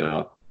som säger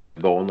att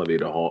vana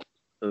vid att ha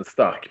en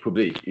stark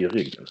publik i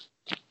ryggen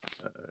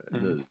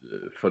nu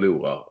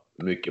förlorar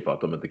mycket för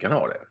att de inte kan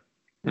ha det.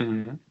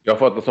 Jag har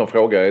fått en sån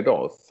fråga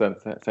idag,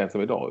 sen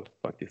som idag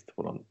faktiskt,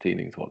 från en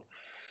tidningshåll.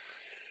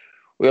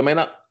 Och jag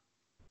menar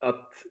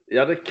att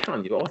det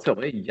kan ju vara så,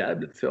 men det är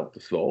jävligt svårt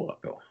att svara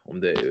på om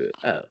det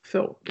är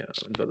så. Jag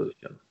vet inte vad du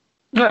känner.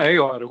 Nej,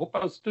 jag hade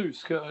hoppats du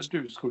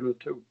skulle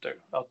ta upp det.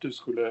 Att du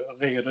skulle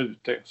reda ut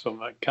det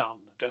som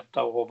kan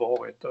detta och har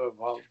varit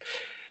överallt.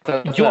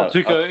 Jag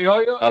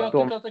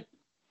tycker att det...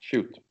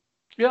 Shoot.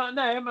 Ja,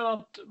 nej, men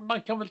att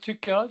man kan väl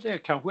tycka att det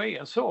kanske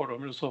är så då,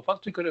 men i så fall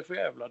tycker det är för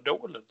jävla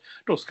dåligt.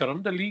 Då ska de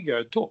inte ligga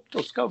i topp. Då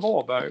ska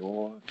Varberg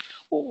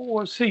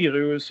och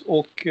Sirius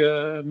och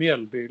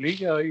Mjällby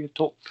ligga i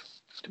topp.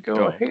 Tycker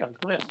jag är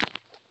helt rätt.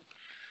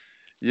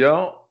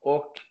 Ja,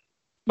 och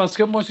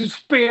måste ju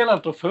spela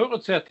efter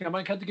förutsättningar.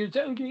 Man kan inte gå ut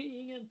och det är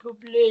ingen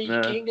publik.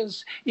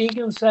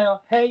 Ingen säger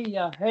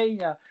heja.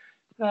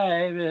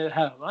 Nej, det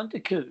här var inte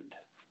kul.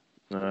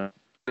 Nej,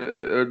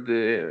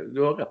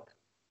 du har rätt.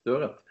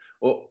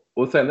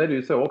 Och sen är det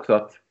ju så också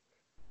att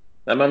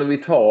vi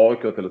tar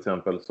AIK till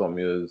exempel, som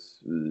ju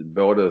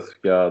både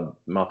ska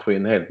matcha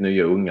in helt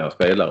nya unga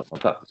spelare,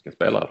 fantastiska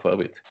spelare för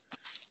övrigt.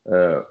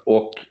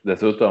 Och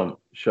dessutom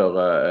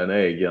köra en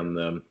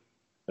egen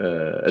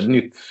ett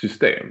nytt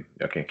system.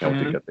 Jag kan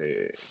kanske tycka att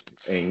det är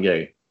en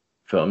grej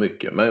för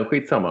mycket. Men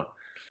skitsamma.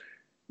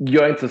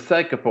 Jag är inte så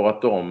säker på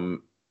att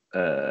de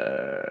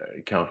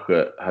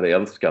kanske hade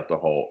älskat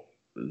att ha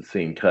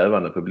sin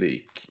krävande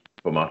publik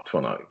på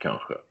matcherna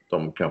kanske.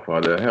 De kanske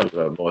hade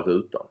hellre varit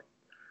utan.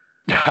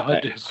 Ja,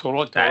 det är så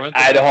långt.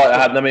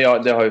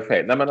 Det har ju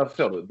fel. Nej, men jag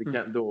förstår du. Det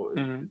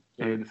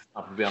kan ju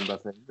snabbt vända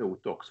sig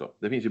emot också.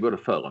 Det finns ju både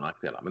för- och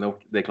nackdelar. Men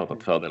det är klart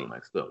att fördelarna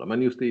är större.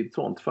 Men just i ett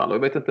sånt fall. Jag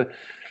vet inte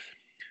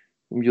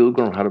om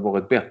Djurgården hade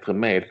varit bättre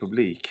med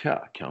publik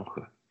här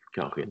kanske.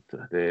 Kanske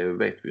inte. Det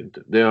vet vi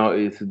inte. Det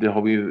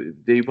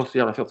är ju bara så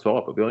jävla svårt att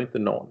svara på. Vi har inte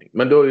en aning.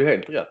 Men då är ju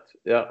helt rätt.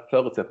 Ja,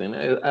 förutsättningen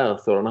är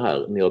sådana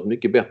här. Ni har ett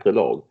mycket bättre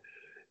lag.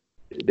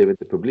 Det är väl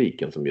inte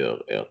publiken som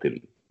gör er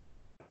till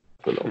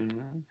lag.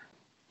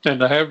 Men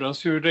det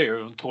hävdas ju det,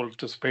 den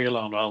 12:e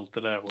spelaren och allt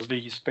det där. Och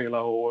vi spelar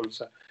roll.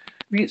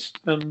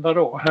 Visst, men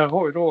vadå? Här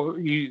har ju då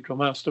i de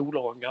här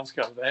storlagen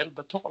ganska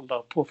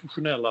välbetalda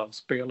professionella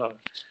spelare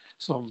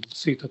som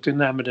sitter till,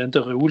 nej men det är inte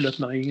roligt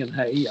när ingen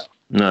hejar.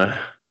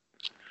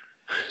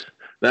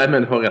 Nej,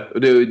 men du har rätt.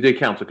 Och det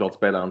kan såklart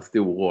spela en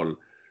stor roll.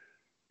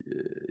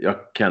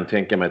 Jag kan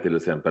tänka mig till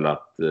exempel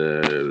att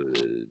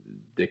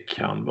det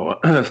kan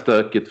vara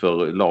stökigt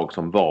för lag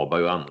som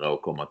Varberg och andra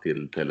att komma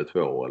till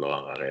Tele2 eller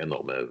andra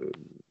arenor med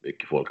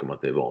mycket folk om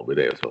att det är van vid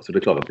det och så. Så det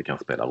är klart att det kan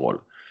spela roll.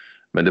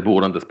 Men det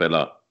borde inte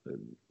spela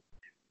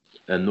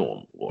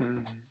enorm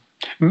roll.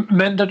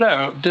 Men det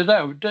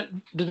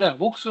där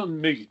var också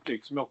en myt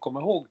som jag kommer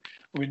ihåg.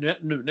 Om vi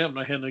nu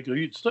nämner Henrik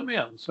Rydström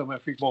igen, som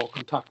jag fick bra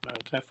kontakt med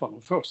och träffade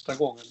honom första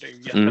gången. Det är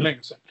ju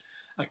jättelänge sedan.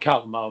 När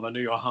Kalmar var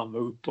nya och han var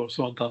uppe och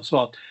sånt. Han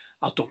sa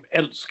att de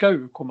älskar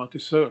ju att komma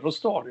till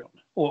Söderstadion.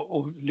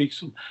 Och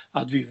liksom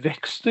att vi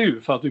växte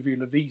ju för att vi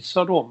ville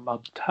visa dem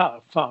att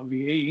här, fan,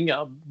 vi är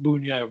inga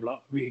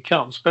bunjävlar. Vi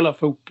kan spela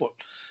fotboll.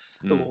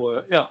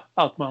 Och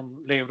att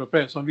man levde på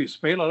det som vi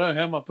spelade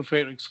hemma på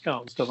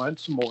Fredriksskans. Det var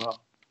inte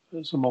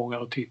så många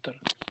att titta.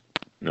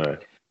 Nej.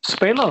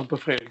 Spelar de på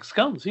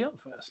Fredriksskans igen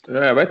förresten?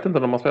 Jag vet inte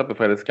om de har spelat på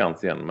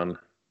Fredriksskans igen, men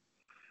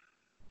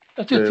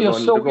det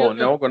var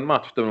någon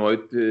match. Det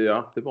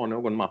var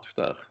någon match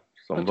där.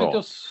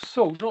 Jag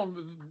såg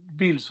någon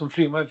bild som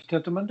flimmade. Jag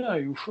tänkte, men där är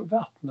ju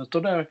vattnet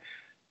och där.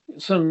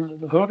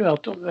 Sen hörde jag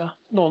att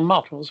någon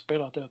match har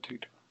spelat där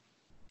tyckte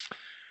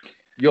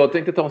jag. Jag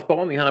tänkte ta en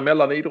spaning här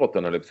mellan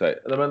idrotten, eller säga.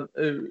 Men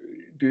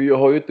jag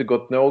har ju inte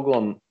gått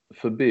någon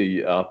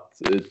förbi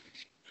att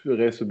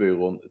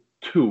resebyrån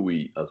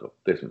TUI, alltså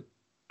det som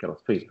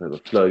kallas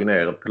friidrott, flög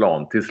ner ett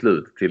plan till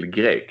slut till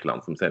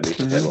Grekland som sen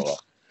visade sig vara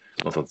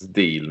någon sorts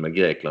deal med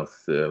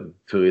Greklands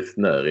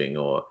turistnäring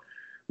och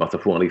massa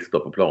journalister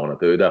på planet.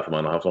 Det är ju därför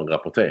man har haft sån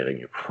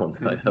rapportering från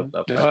den här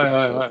jävla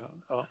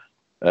Ja.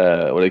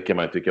 Och det kan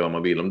man ju tycka vad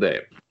man vill om det.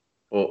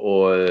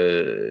 Och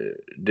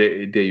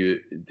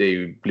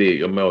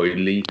jag mår ju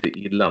lite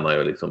illa när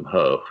jag liksom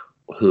hör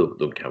hur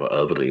de kan vara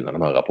överdrivna,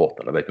 de här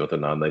rapporterna. Jag vet ju inte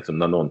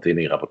när någon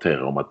tidning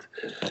rapporterar om att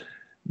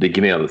det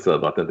gnälls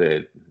över att det inte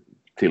är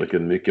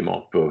tillräckligt mycket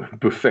mat på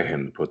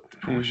buffén på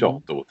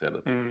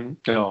charterhotellet.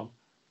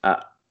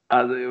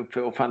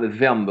 Alltså, fan, det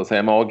vänder sig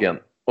i magen.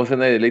 Och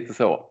sen är det lite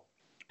så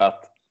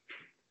att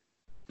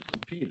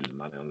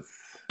vill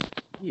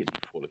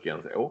folk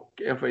ens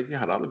åka? Jag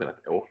hade aldrig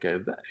velat åka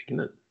iväg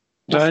nu.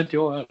 Nej, inte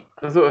jag heller.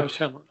 Alltså,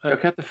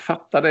 jag kan inte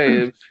fatta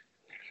det.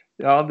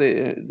 Ja,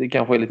 det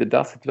kanske är lite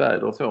dassigt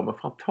väder och så, men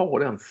fan, ta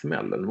den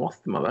smällen.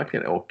 Måste man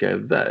verkligen åka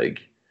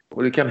iväg?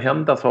 Och det kan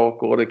hända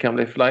saker och det kan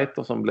bli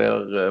flighter som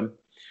blir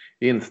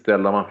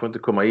inställda. Man får inte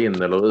komma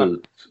in eller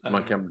ut.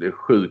 Man kan bli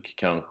sjuk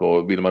kanske,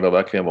 och vill man då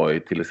verkligen vara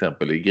till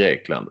exempel i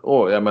Grekland.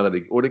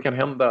 Och det kan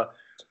hända,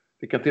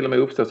 det kan till och med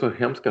uppstå så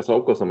hemska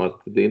saker som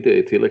att det inte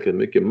är tillräckligt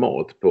mycket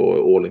mat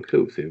på all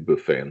inclusive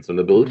buffén som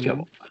det brukar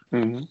vara.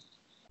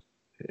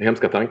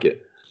 Hemska tanke.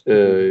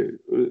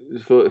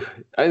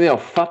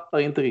 Jag fattar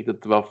inte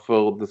riktigt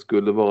varför det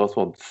skulle vara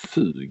sånt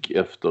sug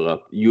efter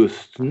att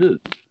just nu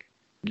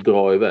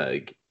dra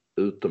iväg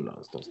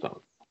utomlands någonstans.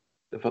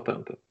 Det fattar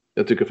jag inte.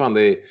 Jag tycker fan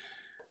det är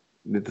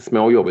lite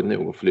småjobbigt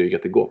nog att flyga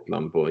till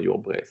Gotland på en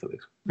jobbresa.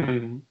 Liksom.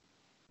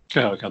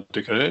 Jag kan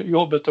tycka det är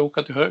jobbigt att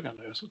åka till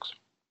Höganäs också.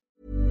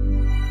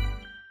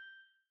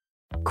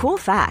 Cool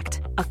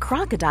fact, a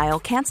crocodile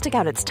can't stick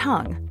out its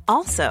tongue.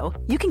 Also,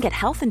 you can get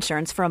health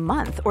insurance for a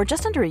month or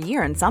just under a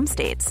year in some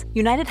states.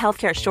 United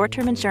Healthcare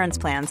short-term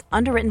insurance plans,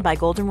 underwritten by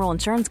Golden Rule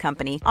Insurance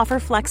Company, offer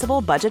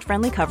flexible,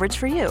 budget-friendly coverage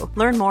for you.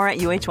 Learn more at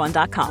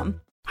uh1.com.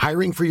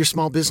 Hiring for your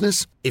small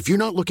business? If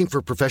you're not looking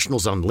for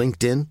professionals on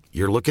LinkedIn,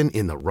 you're looking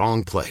in the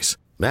wrong place.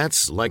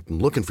 That's like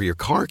looking for your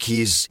car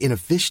keys in a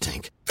fish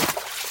tank.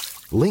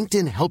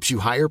 LinkedIn helps you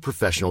hire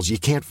professionals you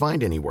can't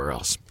find anywhere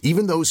else,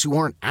 even those who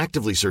aren't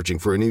actively searching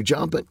for a new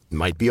job but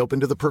might be open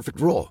to the perfect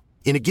role.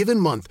 In a given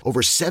month,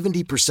 over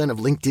 70%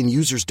 of LinkedIn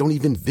users don't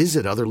even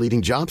visit other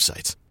leading job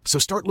sites. So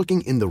start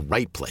looking in the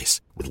right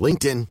place. With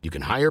LinkedIn, you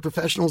can hire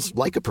professionals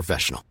like a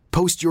professional.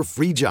 Post your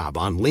free job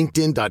on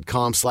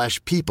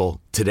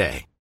linkedin.com/people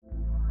today.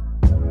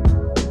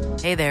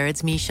 Hey there,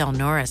 it's Michelle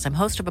Norris. I'm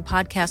host of a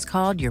podcast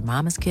called Your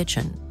Mama's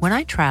Kitchen. When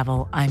I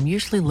travel, I'm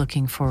usually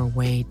looking for a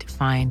way to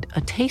find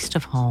a taste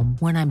of home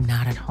when I'm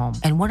not at home.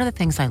 And one of the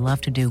things I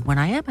love to do when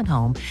I am at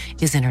home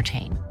is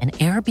entertain. And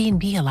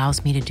Airbnb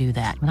allows me to do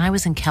that. When I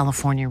was in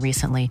California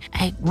recently,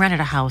 I rented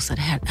a house that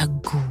had a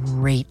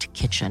great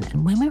kitchen.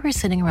 And when we were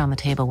sitting around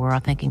the table, we were all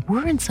thinking,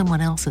 we're in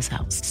someone else's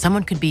house.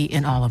 Someone could be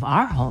in all of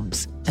our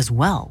homes as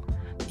well.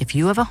 If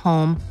you have a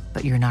home,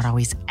 but you're not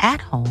always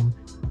at home,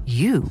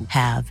 you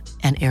have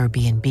an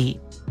Airbnb.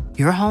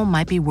 Your home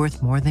might be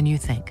worth more than you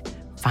think.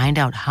 Find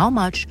out how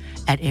much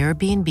at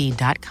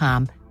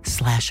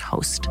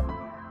airbnb.com/host.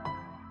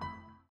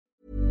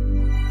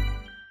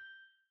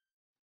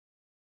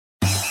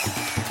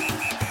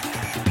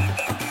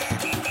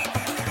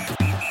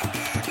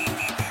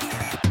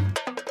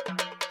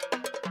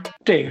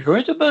 Det har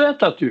jag inte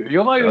berättat ju.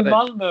 Jag var ju i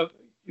Malmö.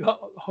 Jag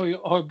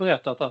har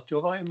berättat att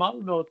jag var i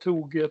Malmö och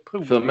tog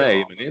prov. För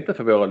mig, men inte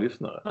för våra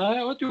lyssnare. Nej,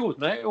 jag har inte gjort.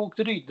 Nej, jag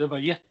åkte dit. Det var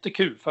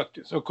jättekul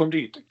faktiskt. Jag kom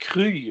dit.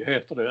 Kry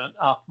heter det. En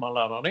app man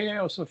laddar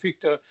ner. Och så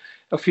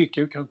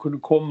kunde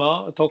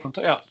komma och ta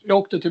kontakt. Ja, jag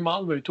åkte till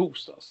Malmö i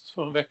torsdags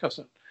för en vecka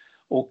sedan.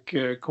 Och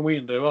kom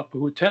in där. Jag var på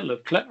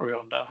hotellet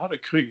Clarion. Där hade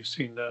Kry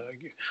sin...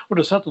 Och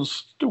då satt en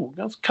stor,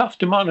 ganska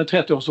kraftig man i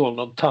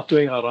 30-årsåldern.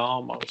 Tatuerade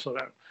armar och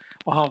sådär.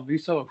 Och han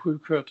visade var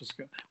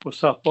sjuksköterska och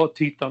satt bara och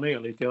tittade ner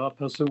lite, jag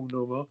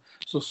personnummer.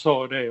 Så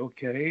sa det,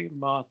 okej,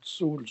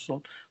 Mats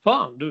Olsson.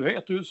 Fan, du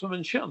heter ju som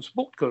en känd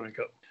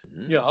sportkrönikör.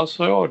 Ja,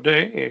 så ja,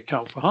 det är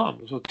kanske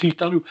han. Och så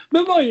tittade han upp,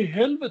 men vad i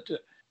helvete?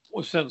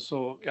 Och sen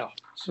så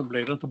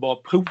blev det inte bara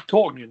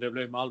provtagning, det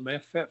blev Malmö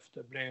FF.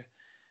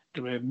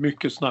 Det blev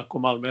mycket snack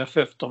om Malmö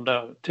FF de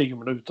där 10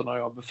 minuterna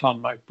jag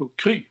befann mig på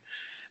Kry.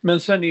 Men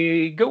sen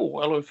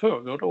igår, eller i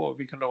förrgår då,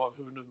 vilken dag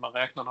hur nu man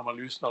räknar när man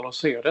lyssnar och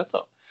ser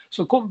detta.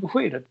 Så kom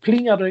beskedet,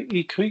 plingade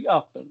i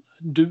Kry-appen.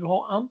 Du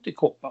har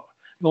antikroppar.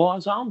 Du har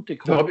alltså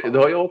antikroppar. Det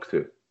har jag också.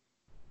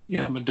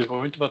 Ja, men du har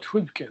ju inte varit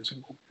sjuk ens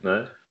en gång.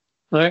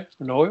 Nej,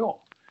 men det har jag.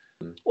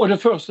 Och det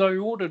första jag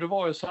gjorde, det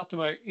var att jag satte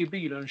mig i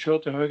bilen,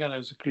 körde till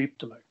Höganäs och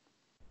klippte mig.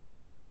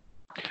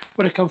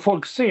 Och det kan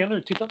folk se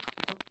nu, titta.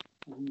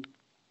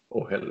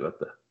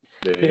 Helvete.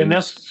 Det är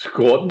en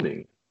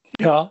skådning.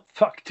 Ja,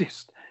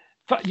 faktiskt.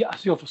 Ja,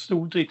 alltså jag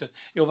förstod inte riktigt.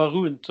 Jag var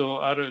runt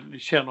och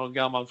känner en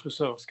gammal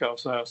frisörska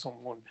så här som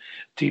hon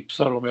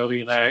tipsade om. Jag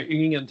rinner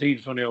ingen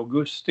tid förrän i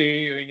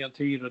augusti och ingen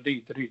tid och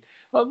dit och dit.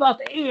 Jag har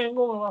varit en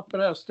gång på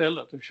det här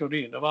stället och körde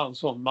in. Det var en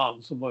sån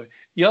man som var,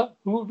 ja,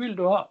 hur vill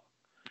du ha?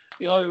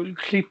 Jag vill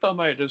klippa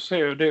mig, det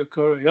ser jag, det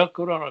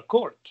är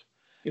kort.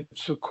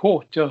 Så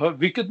kort,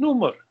 vilket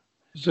nummer?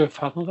 Så jag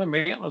fattar inte vad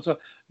jag menar. Så,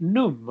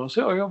 nummer, så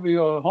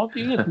jag har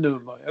inget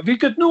nummer.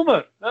 Vilket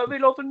nummer? Jag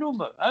vill ha för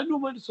nummer.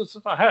 Nummer är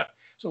så här.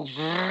 Så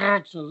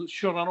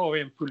kör han av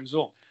en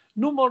pulsång.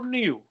 Nummer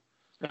 9.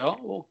 Ja,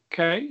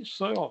 okej,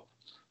 så jag.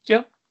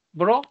 Ja,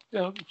 bra.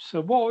 Jag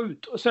ser bra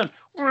ut. Och sen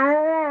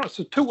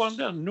så tog han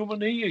den nummer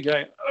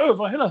 9-grejen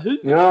över hela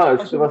huvudet. Ja,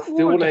 alltså, det var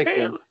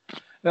storleken.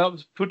 Ja,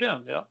 på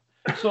den, ja.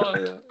 Så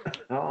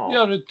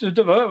ja,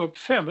 det var över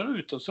 5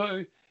 minuter.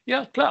 Så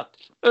ja, klart.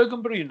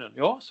 Ögonbrynen,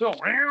 ja.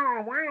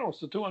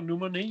 Så tog han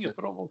nummer 9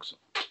 på dem också.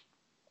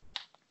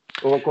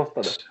 Och vad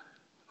kostade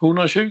det?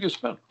 120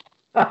 spänn.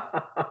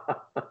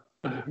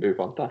 Det är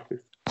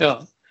fantastiskt.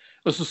 Ja.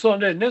 Och så sa han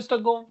det, nästa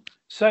gång,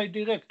 säg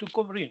direkt du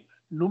kommer in.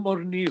 Nummer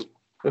 9.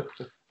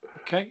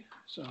 Okej.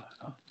 Så,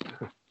 ja.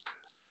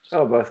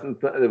 Ja,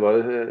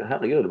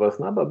 herregud, det var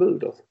snabba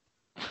bud alltså.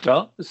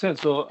 Ja, sen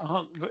så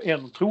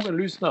en trogen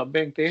lyssnare,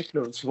 Bengt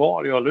Eklund,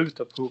 svarade, jag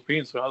lutar på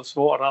Instagram, han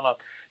svarade att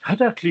ja,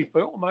 där klipper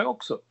jag mig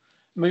också.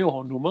 Men jag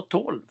har nummer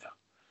 12.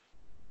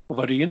 Och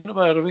vad det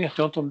innebär, det vet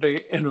jag inte om det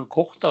är ännu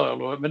kortare.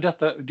 Eller, men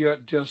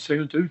det ser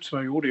ju inte ut som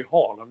jag gjorde i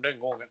Harlem den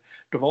gången.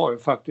 Det var ju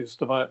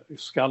faktiskt,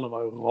 skallen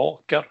var ju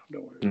rakad.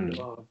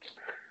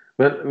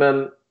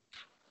 Men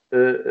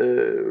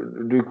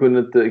du kunde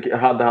inte,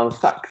 hade han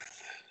sax?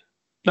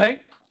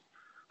 Nej.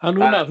 Han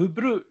undrar,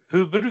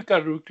 hur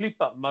brukar du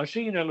klippa?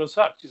 Maskin eller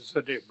sax?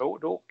 Så det är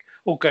både och.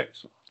 Okej,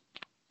 så.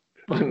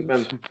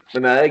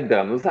 Men ägde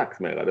han en sax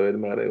mera? Då är det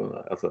mer det jag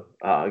undrar. Alltså,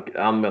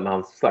 använder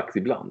han sax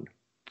ibland?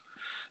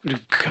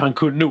 Han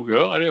kunde nog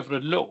göra det, för det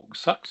låg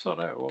saxar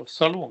där. Och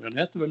salongen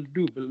hette väl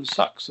dubbel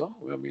saxa,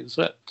 om jag minns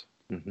rätt.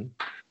 Mm-hmm.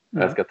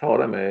 Jag ska ta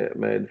det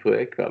med fru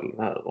Ekvall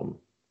här om...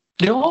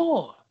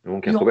 Ja!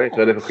 Hon kanske vet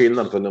vad det är för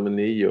skillnad på nummer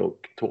 9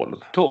 och 12.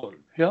 12,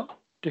 ja.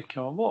 Det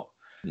kan vara.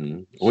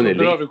 Mm. Hon är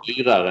lite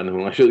dyrare än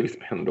 120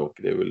 spänn dock.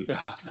 Det är väl...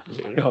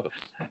 Ja,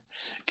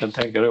 kan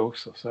tänka det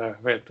också. Så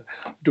jag vet.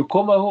 Du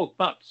kommer ihåg,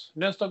 Mats,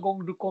 nästa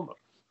gång du kommer.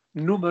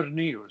 Nummer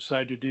 9,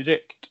 säger du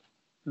direkt.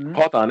 Mm.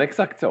 Pratar han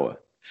exakt så?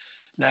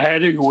 Nej,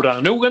 det gjorde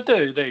han nog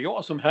inte. Det är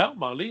jag som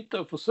härmar lite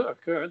och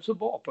försöker. Jag är inte så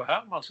bra på att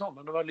härma så,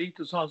 men det var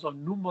lite så han sa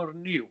nummer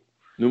 9.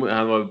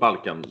 Han var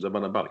Balkan, det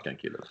var en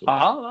Balkankille. Ja,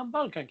 han var en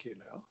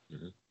Balkankille, ja.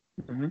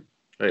 Mm.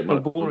 Hey,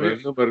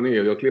 nummer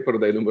 9, jag klipper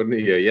dig nummer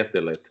 9,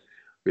 jättelätt.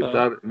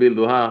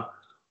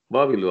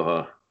 Vad vill du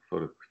ha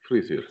för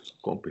frisyr,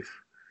 kompis?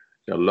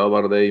 Jag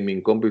lovar dig,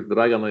 min kompis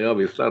Dragan och jag,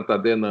 vi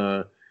startade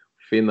denna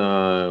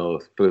fina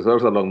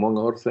frisörsalong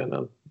många år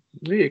sedan.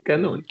 Vi är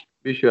kanon.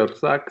 Vi kör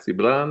sax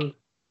ibland,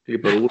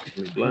 klipper ord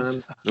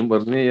ibland. Nummer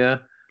 9,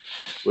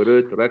 går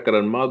ut, räcker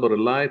en Marlboro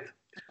Light.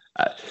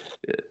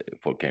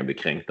 Folk kan ju bli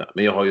kränkta.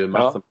 Men jag har ju en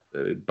massa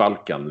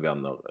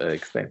Balkanvänner,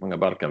 extremt många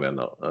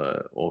Balkanvänner.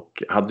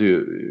 Och hade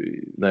ju,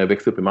 när jag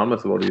växte upp i Malmö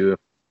så var det ju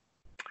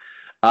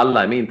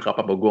alla i min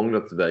trappa på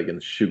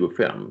Gånglötsvägen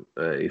 25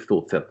 i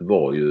stort sett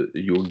var ju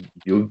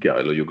juggar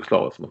eller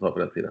jugoslaver som man sa på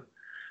den tiden.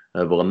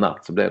 Över en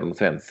natt så blev de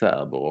sen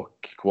serber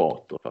och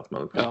kroater fast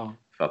man inte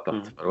fattat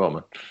vad det var.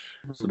 Men.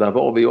 Så där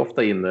var vi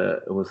ofta inne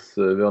hos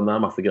vår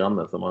närmaste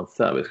granne som var en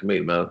serbisk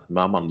familj med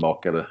mamman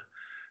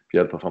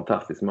bjöd på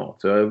fantastisk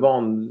mat. Så jag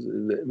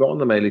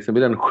vande mig liksom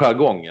vid den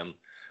jargongen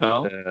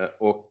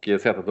och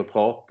sättet att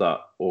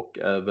prata och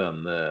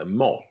även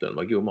maten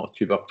var god mat,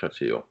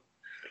 chivapchachi.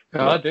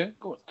 Ja, det är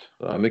gott.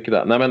 Ja, mycket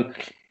där. Nej, men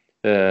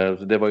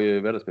det var ju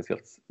väldigt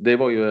speciellt. Det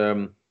var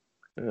ju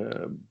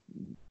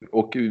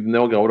och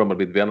några av dem har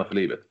blivit vänner för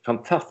livet.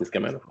 Fantastiska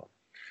människor.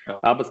 Ja.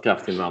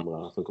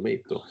 Arbetskraftsinvandrare som kom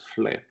hit och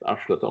slet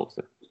arslet av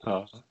sig.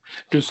 Ja.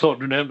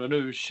 Du nämnde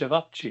nu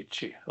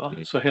cevachichi, va?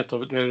 Så heter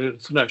det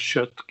sån där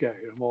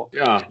köttgrej.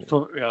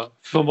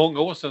 För många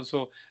år sedan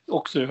så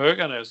också i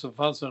Höganäs så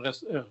fanns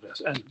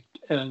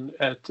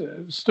ett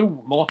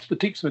stor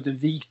matbutik som heter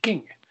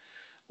Viking.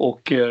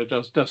 Och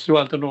där stod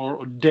alltid någon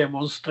och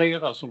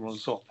demonstrerade som de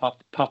sa.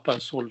 Pappa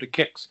sålde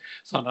kex.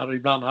 Så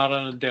ibland hade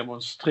han en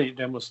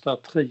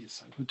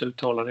demonstratris. Jag kan inte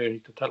uttala det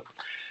riktigt heller.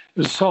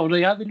 Så sa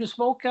hon, ja vill du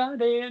smaka?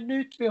 Det är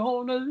nytt vi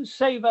har nu.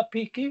 Seiva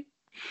Piki.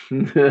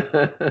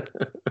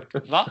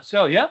 Va? Så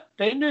ja,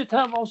 det är nytt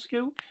här,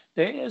 varsågod.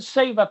 Det är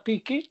Seiva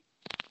Piki.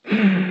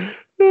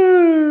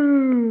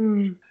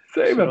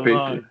 Seiva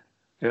Piki.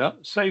 Ja,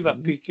 Seiva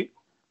Piki.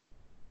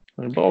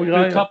 Bra grej.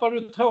 Nu tappar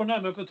du tråden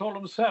här med på tal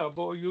om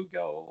serber och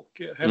jugga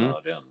och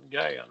hela den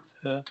grejen.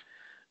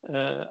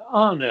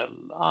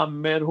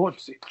 Ahmed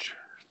Hodzic.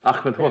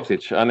 Ahmed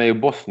Hodzic, han är ju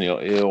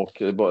bosnier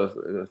och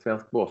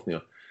svensk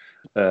bosnier.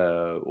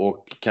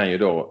 Och kan ju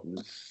då,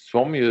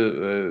 som ju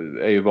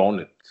är ju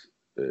vanligt,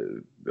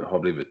 har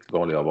blivit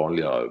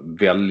vanligare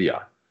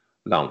välja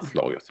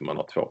landslaget som man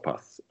har 2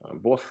 pass.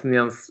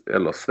 Bosniens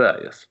eller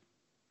Sveriges.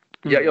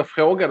 Jag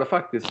frågade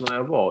faktiskt när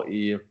jag var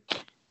i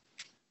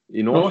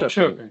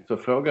Norrköping så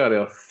frågade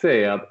jag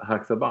Sead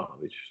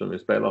Haksabanovic som ju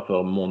spelar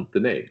för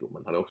Montenegro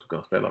men hade också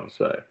kunnat spela för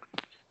Sverige.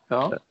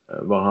 Ja.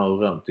 Vad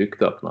han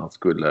tyckte att man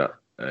skulle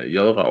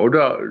göra. Och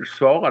då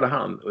svarade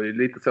han, och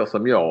lite så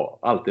som jag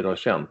alltid har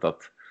känt,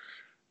 att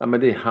Ja, men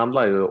det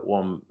handlar ju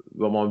om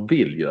vad man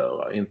vill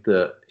göra.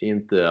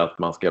 Inte att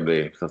man ska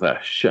bli så att säga,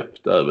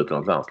 köpt över till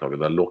något landslag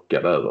eller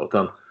lockad över.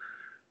 Utan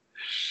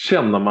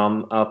känner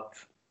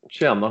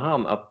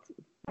han att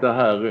det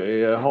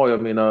här har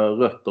jag mina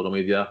rötter och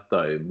mitt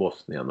hjärta i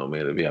Bosnien och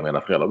via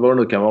mina föräldrar, vad det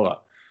nu kan vara.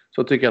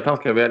 Så tycker jag att han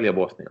ska välja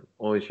Bosnien.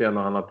 Och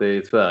känner han att det är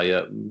i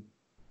Sverige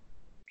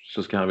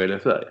så ska han välja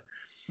Sverige.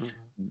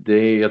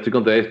 Jag tycker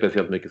inte det är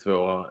speciellt mycket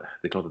svårare.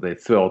 Det är klart att det är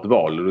ett svårt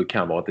val och det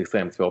kan vara ett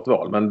extremt svårt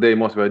val. Men det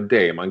måste vara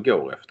det man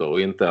går efter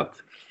och inte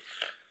att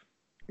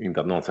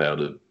någon säger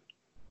du.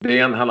 Det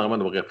handlar om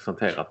att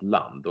representera ett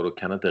land och då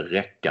kan det inte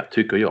räcka,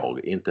 tycker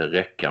jag,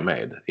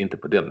 inte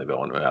på den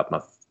nivån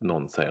att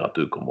någon säger att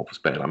du kommer att få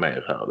spela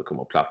mer här och du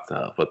kommer att platsa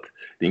här. För att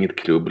det är inget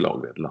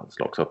klubblag, det är ett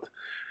landslag. Så att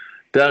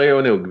där är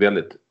jag nog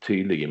väldigt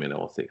tydlig i min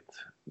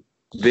åsikt.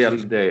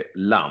 Välj det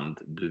land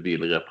du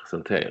vill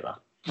representera.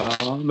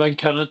 Ja, men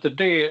kan inte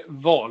det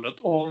valet,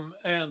 om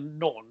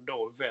någon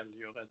då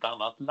väljer ett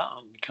annat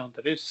land, kan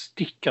inte det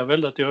sticka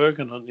väldigt i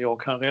ögonen?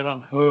 Jag kan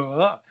redan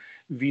höra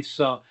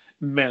vissa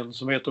män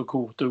som heter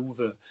Kurt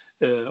Ove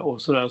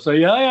och sådär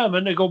säger ja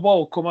men det går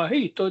bra att komma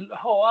hit och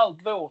ha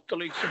allt vårt och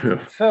liksom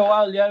få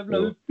all jävla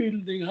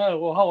utbildning här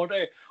och ha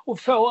det och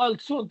få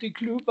allt sånt i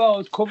klubbar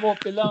och komma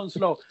upp i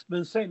landslag,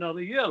 men sen när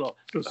det gäller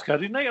då ska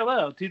de ner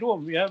där till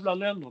de jävla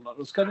länderna,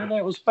 då ska de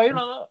ner och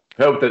spela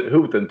där.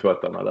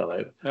 Hotentottarna där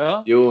nere.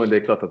 Ja. Jo, det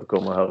är klart att det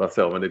kommer att höra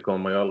så, men det kommer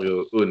man ju aldrig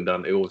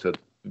undan oavsett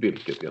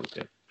vilket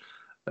egentligen.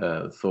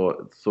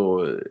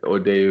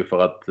 Och det är ju för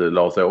att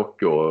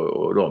Lars-Åke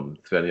och de,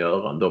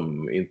 Sven-Göran,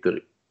 de inte,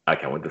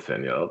 kanske inte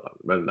Sven-Göran,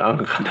 men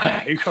andra.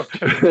 Nej,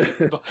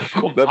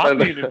 kom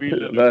han in i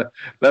bilden.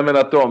 Nej, men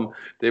att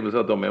det är väl så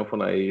att de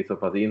människorna är så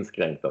pass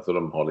inskränkta så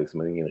de har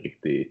liksom ingen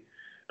riktig,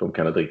 de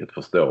kan inte riktigt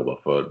förstå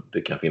varför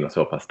det kan finnas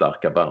så pass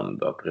starka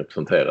band att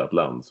representera ett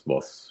land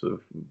vars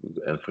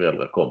en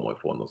förälder kommer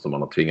ifrån och som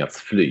man har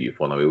tvingats fly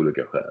ifrån av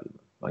olika skäl.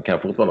 Man kan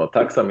fortfarande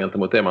vara tacksam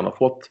gentemot det man har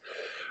fått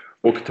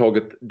och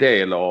tagit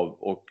del av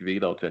och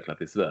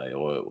vidareutvecklat i Sverige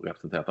och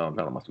representerat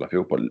andra när man spelar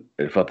fotboll.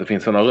 För att det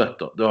finns sådana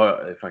rötter. Då har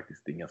jag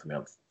faktiskt inga som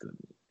helst.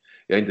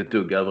 Jag är inte ett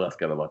dugg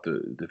överraskad av att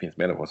det finns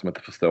människor som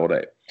inte förstår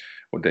det.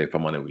 Och det får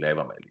man nog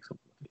leva med. Liksom.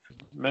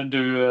 Men du,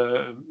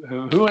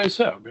 hur är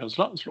Serbiens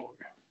landslag?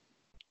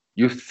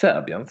 Just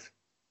Serbiens?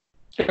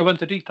 Jag var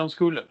inte dit han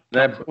skulle.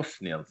 Nej,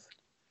 Bosniens.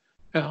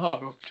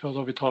 Jaha,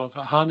 då vi talar om.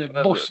 Han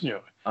är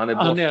bosnier.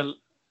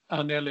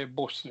 Anel är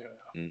bosnier,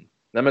 ja. Mm.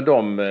 Nej, men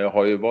de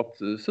har ju varit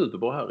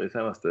superbra här i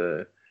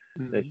senaste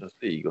Nations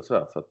League och så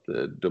här, så att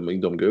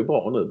de går ju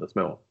bra nu med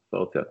små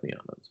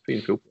förutsättningar.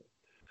 Fin fotboll.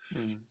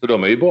 Så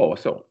de är ju bra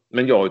så.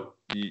 Men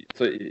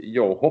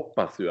jag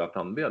hoppas ju att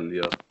han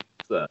väljer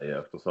Sverige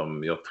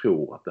eftersom jag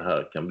tror att det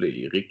här kan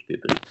bli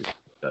riktigt, riktigt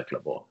jäkla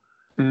bra.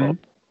 Ja.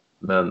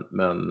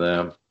 Men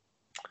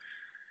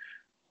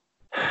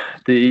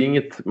det är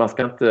inget, man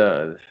ska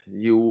inte,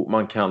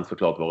 man kan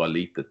såklart vara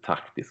lite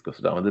taktisk och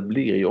sådär, men det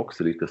blir ju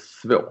också lite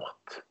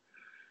svårt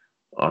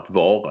att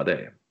vara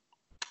det.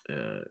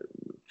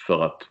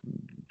 För att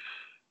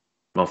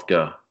man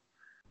ska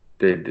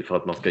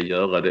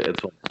göra det ett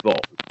sånt val.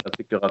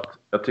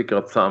 Jag tycker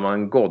att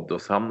Saman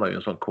Ghoddos hamnar i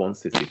en sån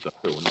konstig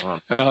situation.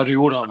 Ja, det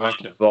gjorde han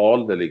verkligen.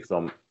 Valde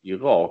liksom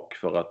Irak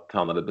för att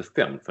han hade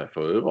bestämt sig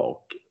för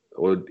Irak.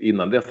 Och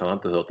innan dess hade han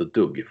inte hört ett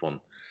dugg ifrån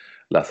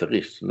Lasse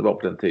Risch som det var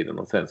på den tiden.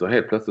 Och sen så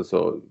helt plötsligt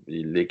så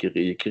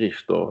gick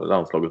Risch och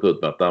landslaget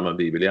ut med att men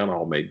vi vill gärna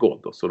ha med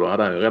Ghoddos. Så då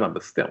hade han ju redan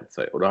bestämt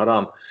sig. Och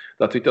där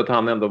tyckte jag att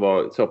han ändå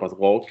var så pass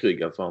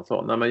rakryggad så han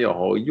sa nej men jag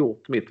har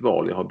gjort mitt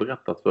val. Jag har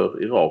berättat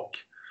för Irak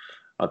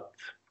att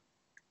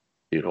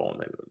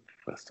Iran är väl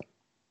förresten.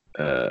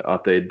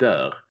 Att det är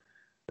där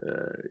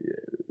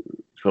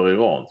för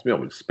Iran som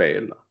jag vill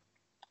spela.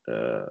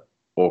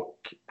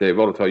 Och det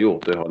valet jag har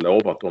gjort, jag har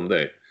lovat om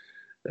det.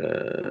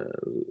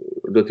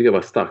 Då tycker jag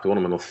var starkt av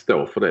honom att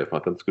stå för det för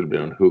att det inte skulle bli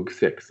en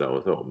huggsexa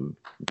och så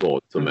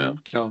vad som är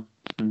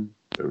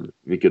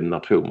vilken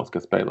nation man ska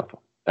spela för.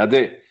 Ja,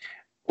 det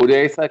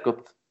är säkert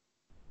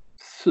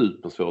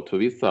supersvårt för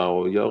vissa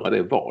att göra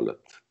det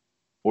valet.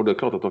 Och det är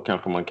klart att då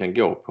kanske man kan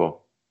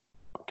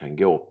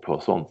gå på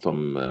sånt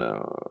som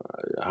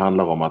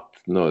handlar om att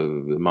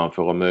man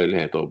får en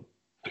möjlighet och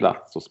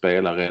plats att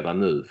spela redan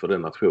nu för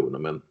den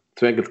nationen, men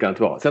så enkelt ska det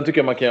inte vara. Sen tycker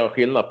jag man kan göra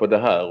skillnad på det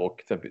här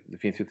och det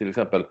finns ju till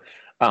exempel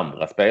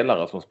andra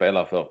spelare som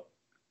spelar för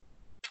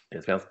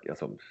svenska,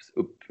 alltså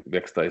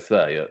uppväxta i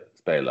Sverige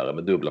spelare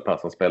med dubbla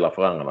pass som spelar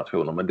för andra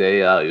nationer, men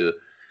det är ju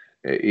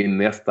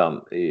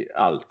nästan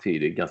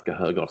alltid ganska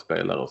höga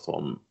spelare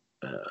som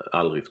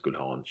aldrig skulle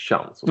ha en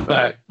chans att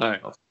spela.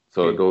 Nej.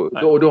 Så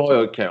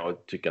då kan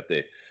jag tycka att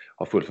det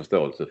har full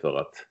förståelse för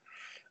att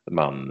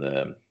man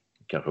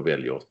kanske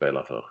väljer att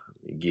spela för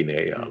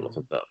Guinea eller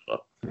sånt där. För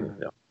att,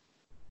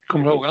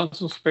 Kommer du ihåg han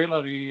som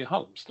spelade i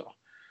Halmstad?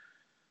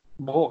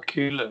 Bra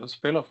kille.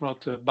 Spelar för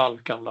något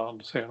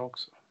Balkanland sen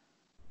också.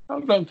 Jag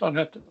har glömt vad han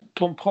hette.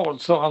 Tom Prahl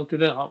sa alltid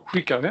det. Han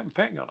skickar hem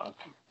pengarna.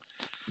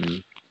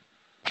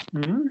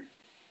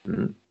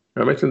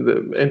 Jag vet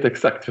inte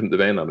exakt vem du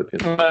menar.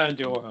 Nej,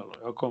 inte jag heller.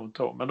 Jag kommer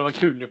inte ihåg. Men det var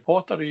kul. Ni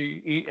pratade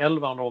i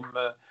elvan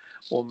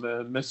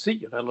om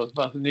Messir, eller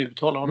vad ni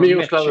uttalar honom.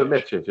 Miroslav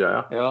Mecic,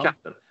 ja.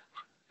 Katten.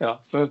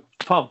 Ja, för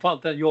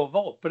framförallt jag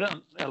var på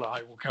den,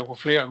 eller kanske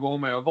flera gånger,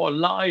 men jag var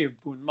live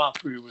på en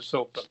match i US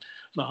Open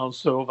när han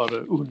servade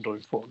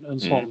underifrån.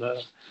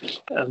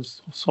 En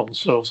sån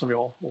serv som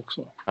jag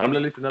också. Han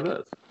blev lite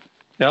nervös.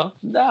 Ja,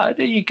 nej,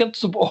 det gick inte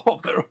så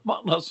bra med de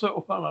andra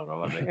servarna. Det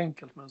var det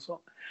enkelt med en sån.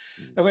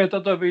 Jag vet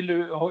att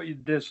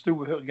det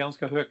stod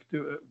ganska högt.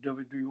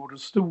 Du gjorde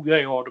stor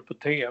grej av det på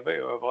tv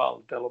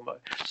överallt.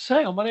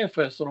 Säger man det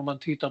förresten om man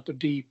tittar på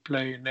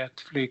Dplay,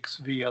 Netflix,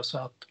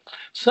 Viasat?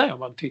 Säger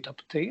man tittar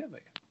på tv?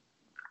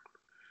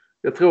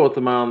 Jag tror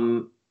att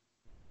man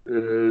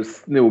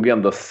nog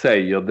ändå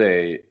säger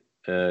det.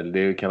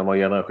 Det kan vara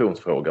en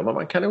generationsfråga, men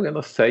man kan nog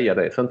ändå säga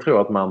det. Sen tror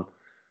jag att man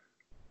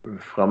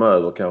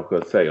framöver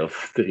kanske säger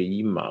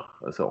streamar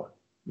och så.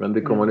 Men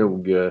det kommer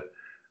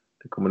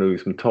nog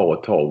liksom ta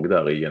ett tag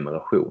där i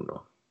generationer.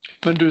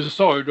 Men du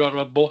sa ju att du hade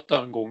varit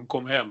borta en gång,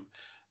 kom hem.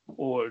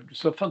 Och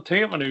så fan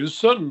tvn är ju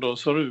sönder,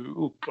 så du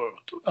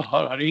upprört. Jag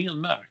hade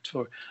ingen märkt,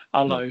 för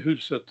alla i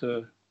huset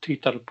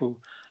tittade på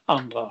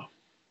andra.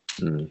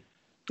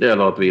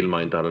 Eller att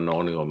Vilma inte hade en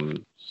aning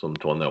om som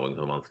tonåring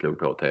hur man slog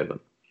på tvn.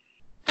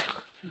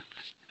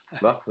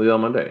 Va? Hur gör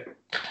man det?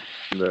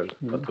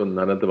 Jag tror det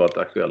hade inte varit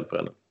aktuellt för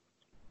henne.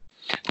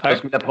 Jag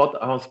skulle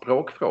ha en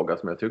språkfråga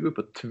som jag tog upp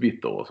på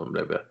Twitter och som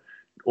blev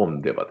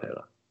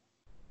omdebatterad.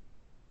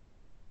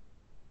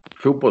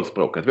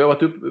 Fotbollsspråket.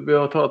 Vi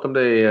har talat om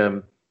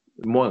det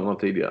många gånger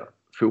tidigare.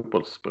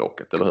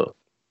 Fotbollsspråket, eller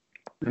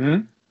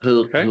hur?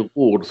 Hur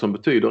ord som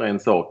betyder en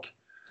sak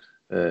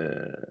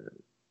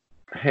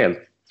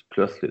helt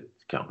plötsligt,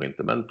 kanske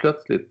inte, men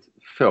plötsligt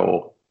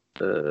får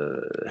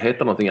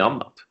heta någonting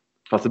annat.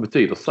 Fast det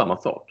betyder samma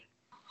sak.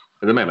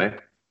 Är du med mig?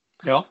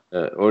 Ja.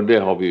 Och det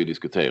har vi ju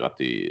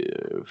diskuterat i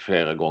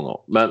flera gånger.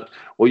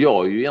 Och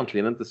jag är ju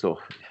egentligen inte så...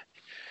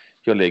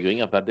 Jag lägger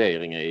inga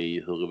värderingar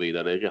i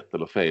huruvida det är rätt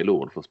eller fel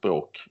ord. För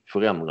språk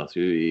förändras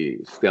ju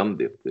i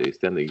ständig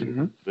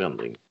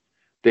förändring.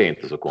 Det är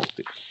inte så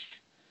konstigt.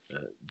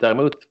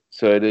 Däremot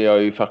så är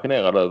jag ju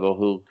fascinerad över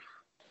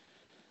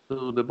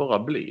hur det bara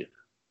blir.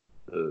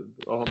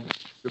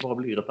 Det bara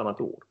blir ett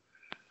annat ord.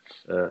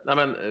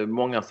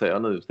 Många säger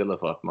nu istället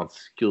för att man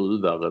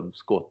skruvar en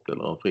skott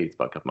eller en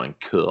frispark att man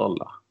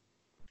curlar.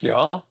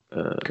 Ja,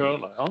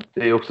 curlar, ja.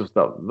 Det är också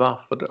så,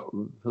 varför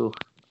då? Hur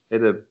är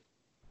det?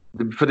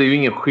 För det är ju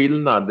ingen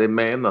skillnad, det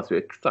menas ju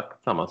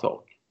exakt samma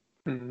sak.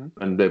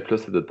 Men det är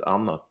plötsligt ett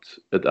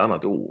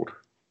annat ord.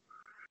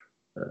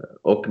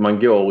 Och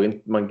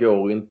man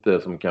går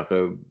inte som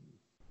kanske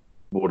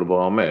borde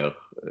vara mer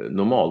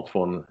normalt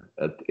från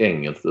ett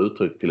engelskt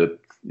uttryck till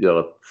göra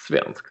ett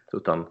svenskt,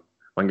 utan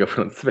man går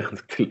från ett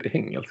svenskt till ett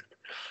engelskt.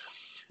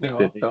 Ja,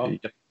 det är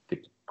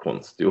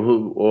jättekonstigt.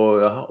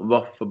 Och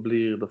varför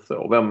blir det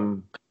så?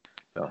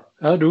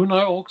 Ja, det undrar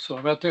jag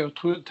också. Jag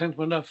tänkte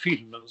på den där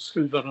filmen,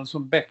 skruvar den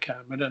som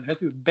Beckham, men den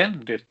heter ju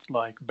Bend It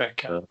Like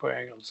Beckham på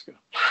engelska.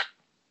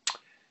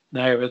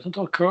 Nej, jag vet inte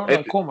var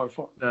curla kommer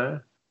ifrån. Nej,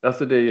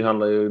 alltså det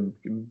handlar ju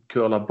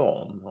curla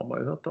barn, har man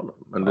ju hört om.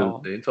 Men det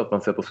är inte så att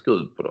man sätter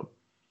skruv på dem.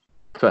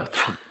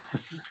 Tvärtom.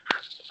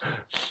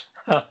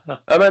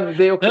 Ja, men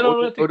det är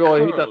också, och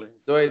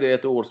då är det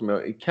ett ord som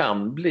jag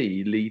kan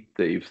bli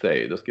lite i och för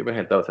sig. Då ska jag vara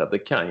helt ärlig säga att det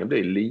kan ju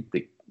bli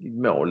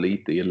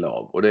lite illa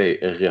av. Och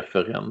det är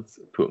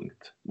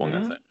referenspunkt.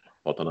 Många säger.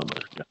 Pratar om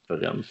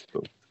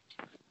referenspunkt.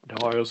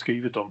 Det har jag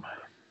skrivit om.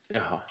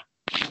 Jaha.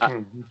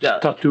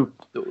 Tagit upp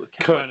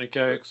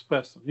Krönika i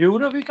Expressen.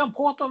 Jo, vi kan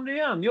prata om det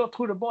igen. Jag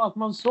trodde bara att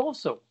man sa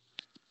så.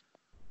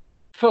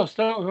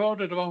 Första jag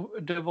hörde det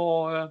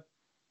var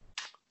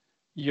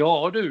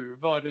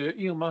var det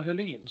Irma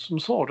Helin som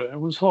sa det.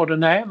 Hon sa det,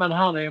 nej, men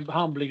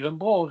han blir en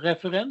bra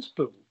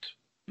referenspunkt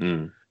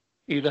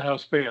i det här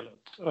spelet.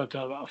 Och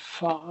jag, vad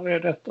fan är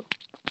detta?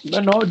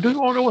 Men du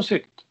har en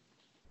åsikt?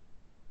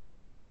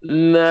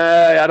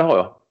 Nej, det har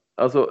jag.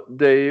 Alltså,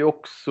 det är ju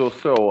också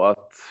så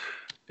att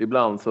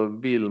ibland så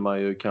vill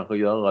man ju kanske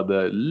göra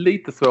det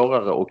lite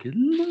svårare och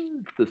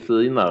lite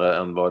finare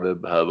än vad det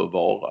behöver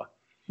vara.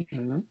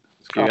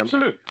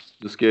 Absolut.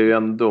 Du ska ju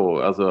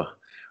ändå, alltså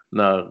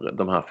när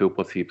de här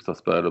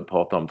fotbollshipsters började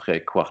prata om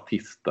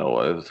trekvartister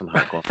och sån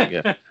här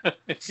konstiga.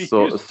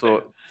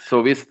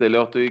 så visst, det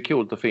låter ju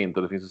coolt och fint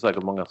och det finns ju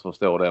säkert många som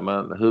förstår det,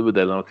 men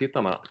huvuddelen av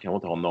tittarna kan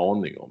inte ha en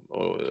aning om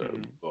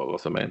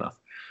vad som menas.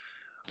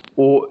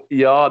 Och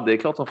ja, det är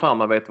klart som fan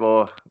man vet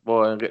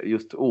vad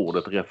just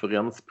ordet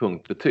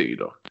referenspunkt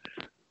betyder.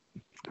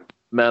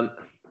 Men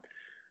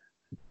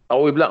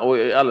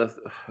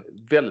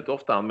väldigt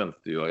ofta används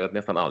det ju,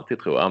 nästan alltid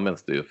tror jag,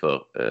 används det ju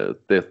för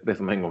det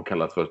som en gång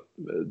kallas för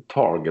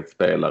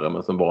targetspelare,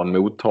 men som var en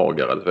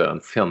mottagare, det var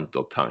en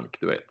centertank,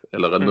 du vet.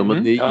 Eller en nummer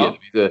 9,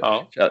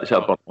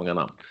 kärt på många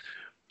namn.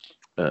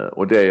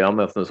 Och det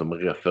används nu som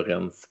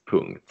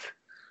referenspunkt.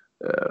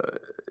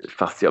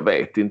 Fast jag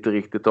vet inte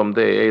riktigt om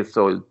det är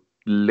så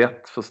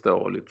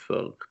lättförståeligt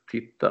för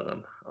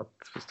tittaren att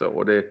förstå.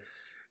 Och det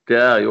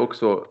är ju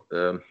också...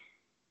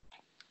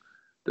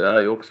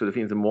 det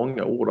finns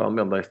många ord att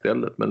använda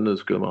istället, men nu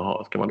ska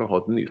man då ha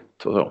ett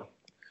nytt och så.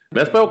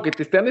 Men språket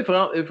är ständig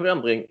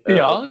förändring.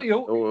 Ja, jo.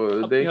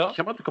 Och det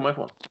kan man inte komma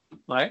ifrån.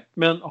 Nej,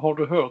 men har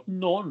du hört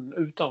någon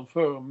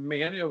utanför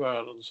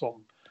medievärlden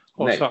som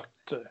har Nej.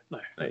 sagt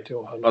nej? Inte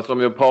jag heller. Alltså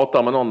om jag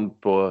pratar med någon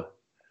på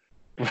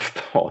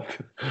stan,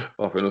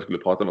 varför jag nu skulle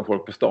prata med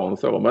folk på stan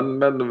så,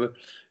 men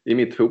i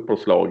mitt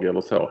fotbollslag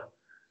eller så,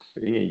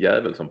 det är ingen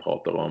jävel som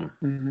pratar om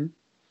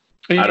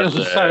Ingen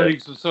som säger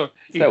liksom så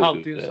i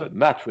halvtid så.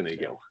 Matchen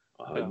igår.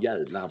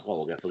 Jävla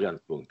bra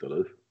referenspunkter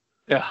du.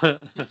 Ja.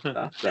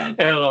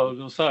 Eller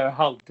de säger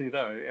halvtid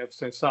där i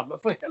FC Samma.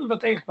 För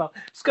helvete Ekman,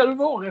 ska du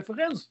vara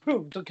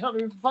referenspunkt så kan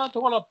du fan inte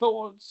hålla på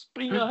och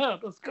springa här.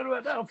 Då ska du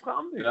vara där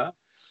framme. Ja.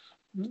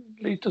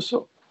 Lite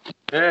så.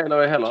 Eller jag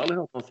har heller aldrig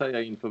hört någon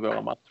säga inför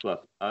våra matcher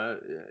att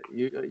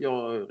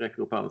jag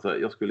räcker upp handen och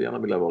säger jag skulle gärna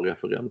vilja vara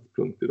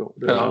referenspunkt idag.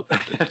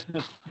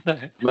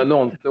 Men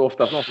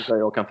oftast någon som säger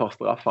jag kan ta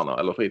straffarna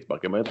eller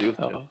frisparkar, men inte just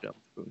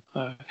referenspunkt.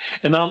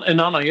 En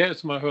annan grej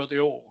som jag har hört i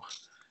år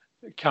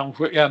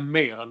kanske är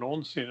mer än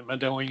någonsin, men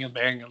det har inget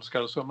med engelska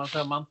eller så.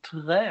 Man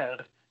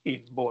trär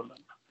in bollen.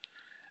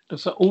 Det är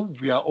så,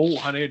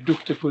 han är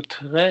duktig på att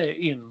trä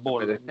in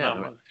bollen. Det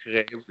är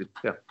trevligt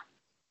sätt.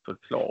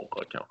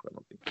 Förklara kanske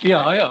någonting.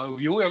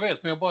 Jo jag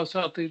vet, men jag bara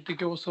säger att det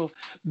går så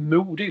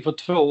modigt. För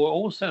 2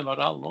 år sedan var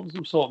det aldrig någon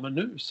som sa, men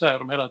nu säger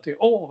de hela tiden,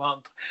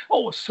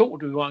 såg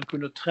du hur han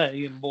kunde trä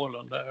in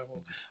bollen där,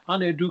 och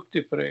han är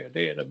duktig på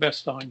det är det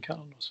bästa han kan.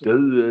 Och så.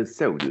 Du,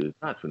 såg du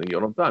matchen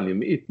igår, de vann ju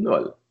med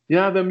 1-0.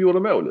 Ja, vem gjorde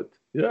målet?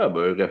 Ja,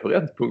 var ju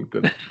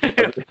referenspunkten.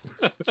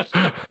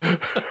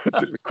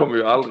 Det kommer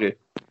ju aldrig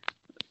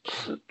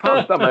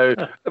panta mig.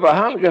 Det var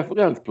han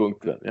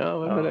referenspunkten. Ja,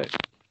 vem är det?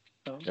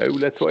 Jag är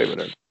olätt med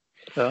den.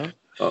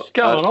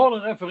 Ska man ha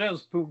en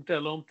referenspunkt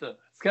eller inte?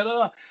 Ska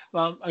det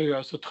vara, jag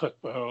är så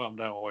trött på att höra om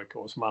den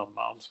AIKs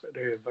mamma.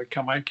 Det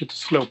kan man inte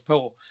slå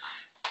på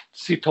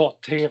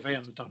citat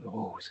tvn utan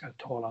ska jag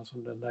tala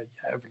som den där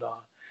jävla.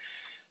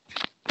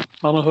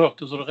 Man har hört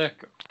det så det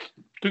räcker.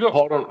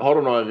 Har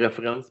du några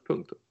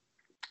referenspunkter?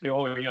 Jag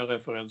har inga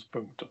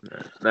referenspunkter.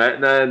 Nej,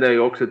 det är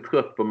jag också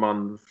trött på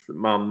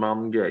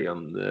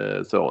man-grejen.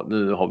 Så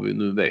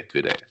nu vet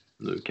vi det.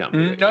 Nu kan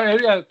vi det.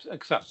 Ja,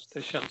 exakt.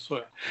 Det känns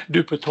så.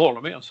 Du, på tal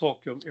om en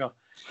sak. Jag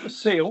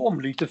ser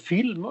om lite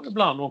filmer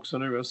ibland också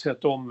nu.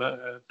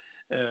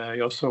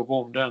 Jag såg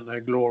om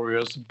den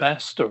Glorious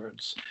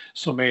Bastards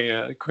som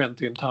är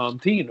Quentin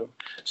Tarantino.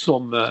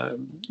 Som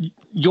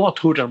jag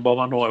trodde den bara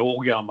var några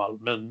år gammal,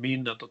 men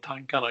minnet och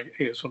tankarna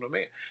är som de är.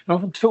 Den var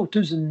från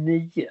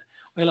 2009.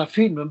 Och hela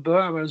filmen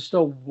börjar med en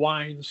stor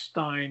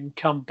Weinstein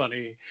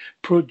Company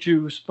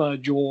produced by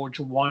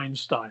George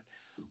Weinstein.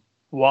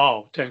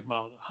 Wow, tänker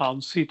man,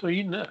 han sitter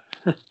inne.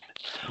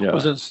 Ja.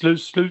 Och sen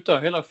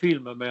slutar hela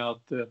filmen med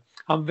att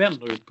han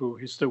vänder ut på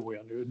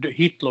historien.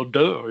 Hitler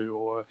dör ju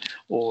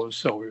och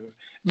så ju.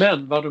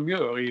 Men vad de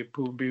gör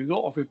på en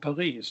biograf i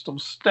Paris, de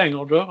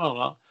stänger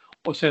dörrarna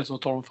och sen så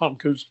tar de fram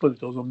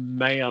kulsprutor och så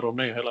mejar de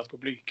ner hela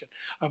publiken.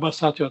 Jag bara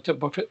satt och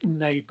tänkte,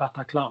 nej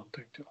Bataclan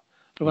tänkte jag.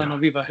 Det var när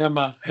vi var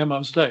hemma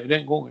hos dig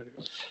den gången.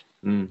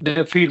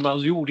 Den filmen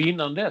gjorde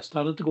innan dess, det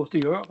hade inte gått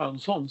att göra en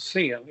sån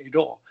scen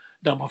idag.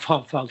 Där man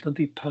framförallt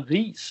inte i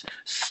Paris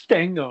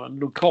stänger en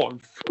lokal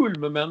full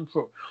med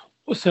människor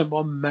och sen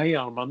bara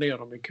mejar man ner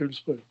dem i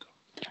kulsprutor.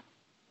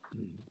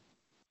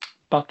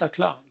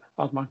 Bataclan,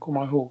 att man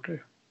kommer ihåg det.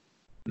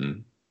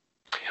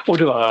 Och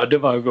det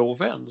var vår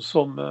vän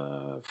som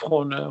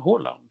från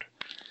Holland,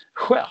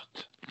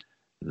 Stjärt,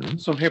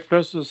 som helt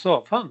plötsligt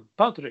sa, fan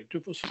Patrik,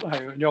 du får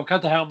jag kan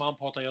inte härma, han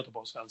pratar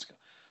jättebra svenska.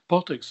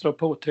 Patrik, slå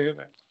på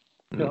tv.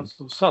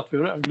 Så satt vi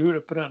där och glodde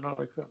på den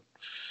här kväll.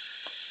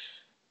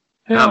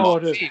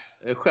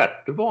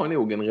 Stjärt var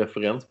nog en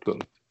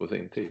referenspunkt på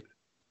sin tid.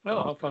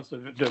 Ja, fast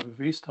det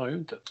visste han ju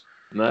inte.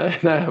 Nej,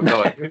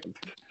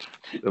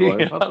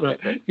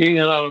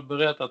 ingen hade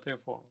berättat det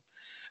för honom.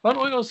 Jag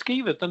har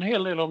skrivit en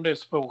hel del om det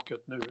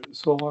språket nu.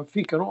 Så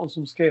fick jag någon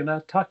som skrev,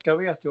 nej tacka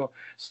vet jag,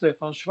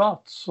 Stefan Schwarz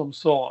som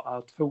sa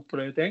att fotboll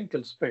är ett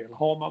enkelt spel.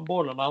 Har man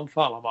bollen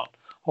anfaller man.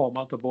 Har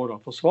man inte bollen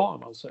försvarar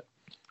man sig.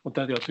 Och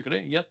jag tycker det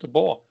är en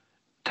jättebra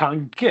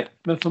tanke.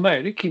 Men för mig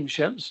är det Kim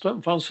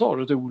Källström. För han sa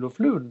det till Olof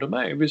Lund och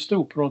mig. Vi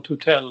stod på något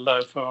hotell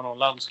där för någon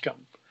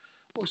landskamp.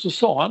 Och så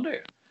sa han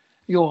det.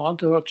 Jag har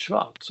inte hört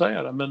Schwarz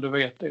säga det, men du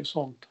vet det är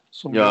sånt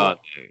som... Ja.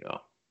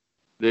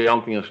 Det är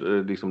antingen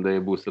liksom, det är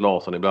Bosse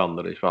Larsson ibland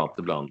och det är Schwarz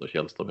ibland och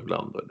Källström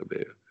ibland. Och det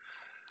blir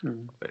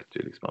vet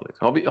ju liksom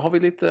aldrig. Har vi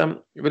lite...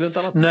 Vill du inte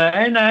annat?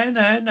 Nej.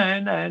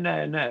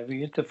 Vi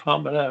är inte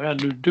framme där än.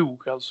 Nu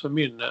dog alltså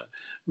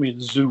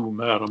min Zoom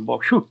här. Den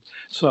bara,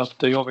 så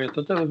att jag vet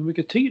inte hur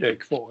mycket tid det är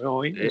kvar. Jag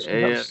har ingen som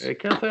helst. Jag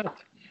kan säga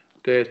att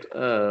det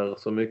är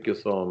så mycket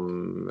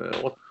som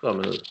 8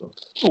 minuter.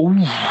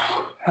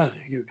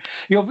 Herregud.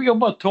 Jag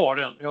bara tar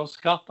den. Jag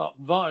skrattar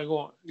varje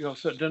gång.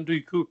 Den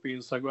dyker upp i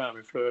Instagram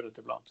i flödet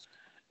ibland.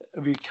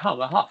 Vi kan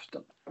ha haft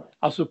den.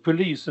 Alltså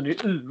polisen i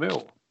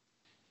Umeå.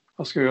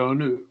 Vad ska jag göra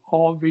nu?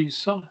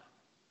 Avvisa?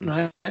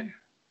 Nej.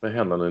 Vad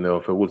händer nu när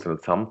jag får Olsen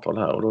ett samtal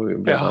här? Och då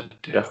blir jag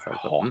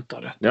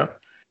hatar det. Ja.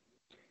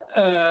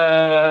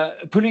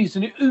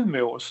 Polisen i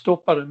Umeå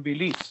stoppade en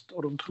bilist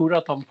och de trodde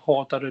att han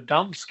pratade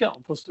danska.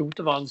 Han förstod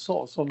inte vad han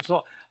sa. Så de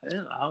sa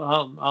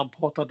han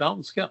pratar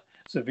danska.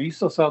 Så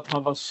visade sig att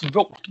han var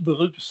svårt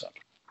berusad.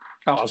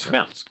 Han var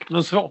svensk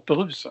men svårt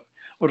berusad.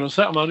 Och då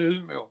säger man i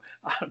Umeå,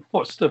 han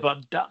måste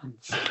vara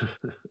dansk.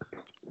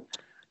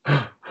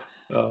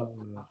 Ja.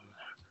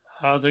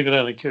 Jag tycker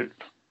den är kul.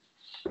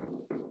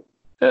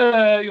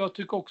 Jag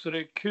tycker också det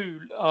är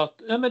kul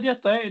att, men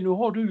detta är, nu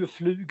har du ju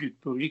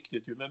flugit på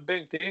riktigt ju, men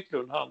Bengt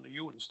Eklund, han i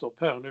Jonstorp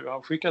här nu,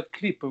 har skickat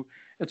klipp på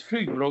ett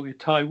flygbolag i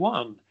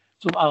Taiwan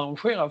som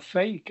arrangerar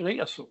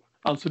fejkresor.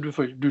 Alltså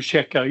du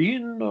checkar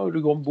in och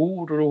du går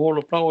ombord och du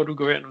håller på och du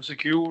går igenom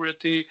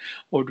security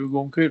och du går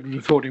omkring och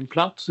du får din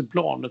plats i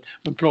planet.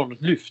 Men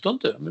planet lyfter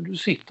inte, men du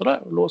sitter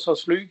där och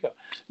låtsas flyga.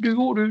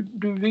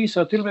 Du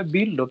visar till och med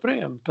bilder på det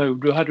en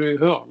period. Du hade ju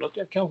hörnet.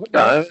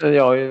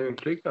 Jag är en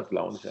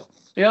flygplatslounge.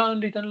 Ja, en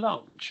liten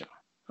lounge.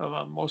 Där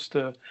man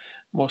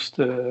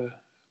måste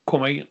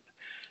komma in.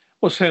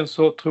 Och sen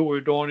så tror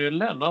ju Daniel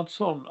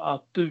Lennartsson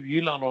att du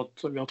gillar något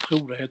som jag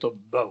tror det heter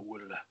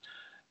bowl.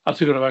 Jag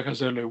tycker det verkar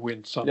så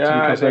Winston.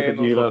 Ja, det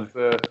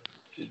är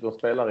de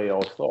spelar i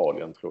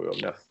Australien tror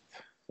jag mest.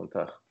 Sånt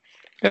här.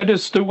 Ja, det är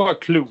stora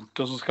klot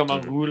och så ska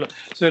man rulla.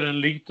 Så är det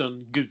en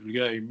liten gul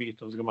grej i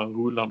mitten så ska man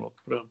rulla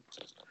något på den.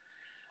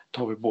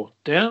 Tar vi bort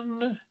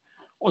den.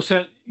 Och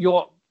sen,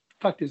 jag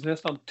faktiskt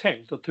nästan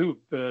tänkt att ta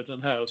upp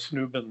den här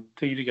snubben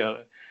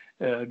tidigare.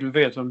 Du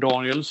vet vem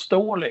Daniel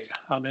Ståhl är.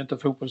 Han är inte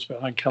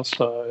fotbollsspelare, han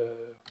kastar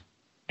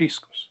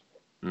diskus.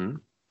 Mm.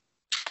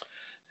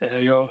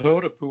 Jag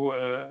hörde på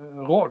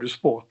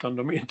Radiosporten,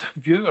 de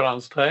intervjuade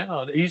hans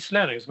tränare,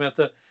 islänning som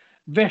heter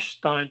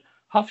Verstein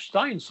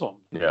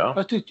Hafsteinsson. Ja.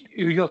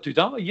 Jag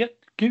tyckte han var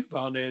jättegud,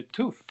 han är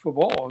tuff och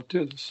bra,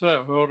 så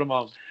där hörde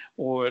man.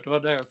 Och det var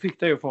där jag fick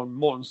det från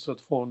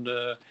monstret från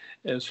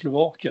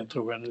Slovakien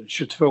tror jag, en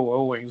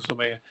 22-åring som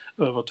är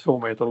över 2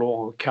 meter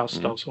lång och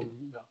kastar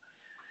som... Ja.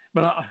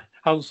 Men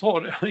han sa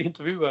det, han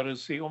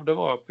intervjuades om det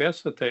var på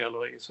SVT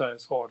eller i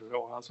Sveriges Radio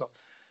då, han sa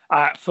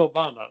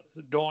förbannad.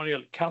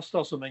 Daniel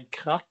kastar som en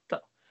kratta.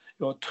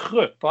 Jag är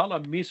trött på alla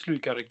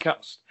misslyckade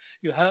kast.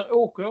 Här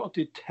åker jag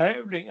till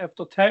tävling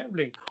efter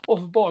tävling och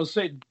får bara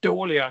se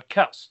dåliga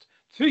kast.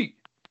 Fy!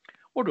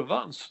 Och då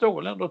vann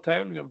Ståhl ändå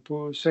tävlingen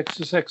på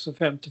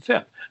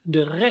 66,55.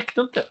 Det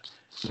räckte inte.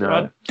 Det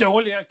var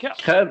dåliga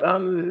kast.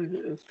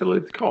 Han ställer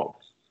lite krav.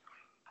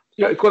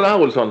 Kolla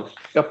här Olsson.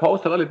 Jag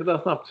pausar lite där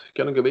snabbt.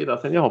 Kan du gå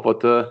vidare sen jag har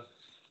fått...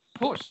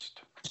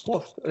 Post.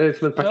 Det är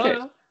som ett paket.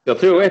 Ja. Jag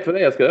tror jag vet vad det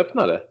är. Jag ska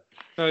öppna det.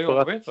 Ja,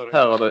 jag vet det.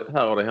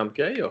 Här har det hänt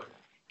grejer.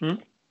 Mm.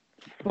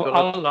 Och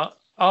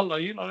alla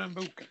gillar den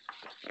boken.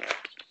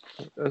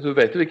 Alltså,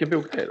 vet du vilken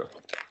bok det är då?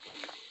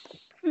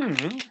 Mm.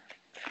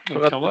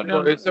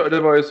 Det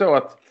var ju så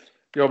att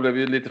jag blev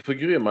ju lite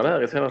förgrymmad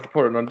här i senaste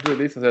podden när du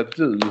visade sig att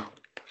du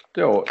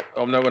då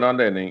av någon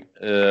anledning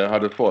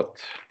hade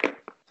fått...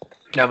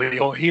 Ja, men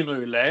jag hinner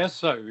ju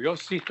läsa. Jag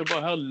sitter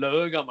bara här och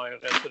lögar mig i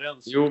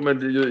residens. Jo, men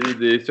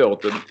det är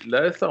svårt att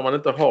läsa om man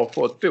inte har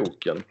fått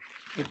boken.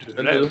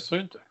 Du läser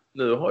inte.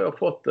 Nu har jag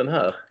fått den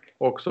här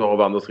också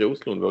av Anders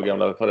Roslund, vår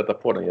gamla för detta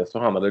podden. Så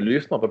han hade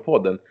lyssnat på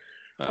podden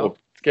och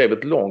skrev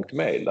ett långt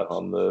mejl där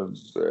han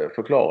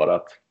förklarade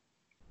att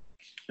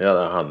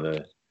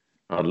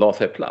han la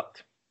sig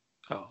platt.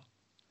 Ja.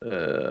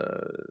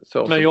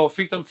 Men jag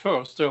fick den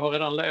först. Jag har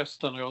redan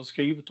läst den och jag har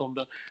skrivit om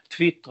den.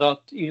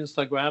 Twittrat,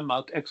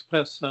 Instagrammat,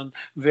 Expressen,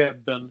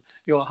 webben.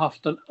 Jag har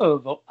haft den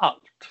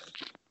överallt.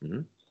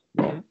 Mm.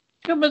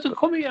 Ja, men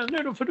kom igen nu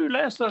då, för du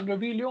läser den. Då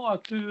vill jag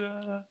att du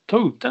tar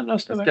upp den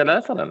nästa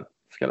vecka.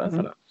 Ska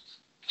läsa den.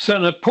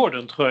 Sen är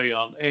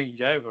poddentröjan en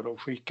jävel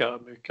och skickar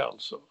mycket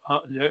alltså.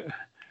 Jag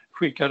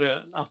skickade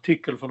en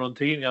artikel från en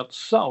tidning att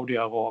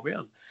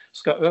Saudiarabien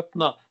ska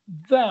öppna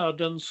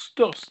världens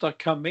största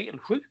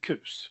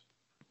kamelsjukhus.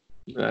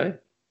 Nej.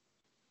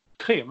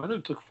 3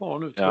 minuter kvar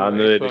nu. Ja,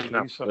 nu är det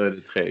knappt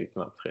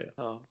 3.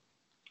 Ja.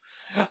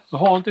 Nu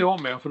har inte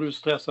jag med för du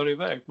stressade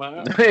iväg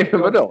mig. Nej,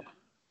 men vadå?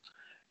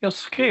 Jag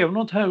skrev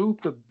något här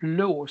uppe,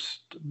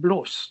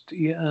 blåst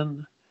i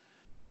en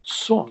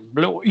sån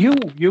blå. Jo,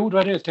 det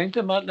var det jag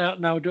tänkte.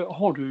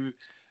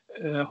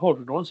 Har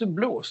du någonsin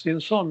blåst i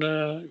en sån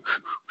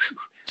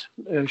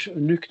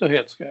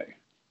nykterhetsgrej?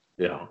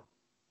 Ja.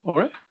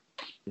 Har du?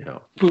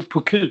 Ja.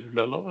 På kul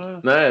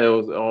eller? Nej,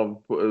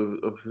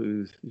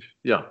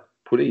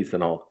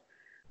 polisen har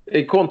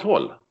i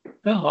kontroll.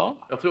 Jaha.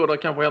 Jag tror det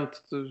kanske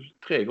hänt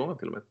 3 gånger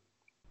till och med.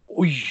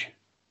 Oj!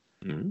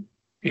 Mm.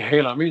 I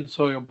hela min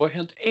så har jag bara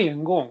hänt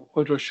en gång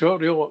och då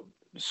körde jag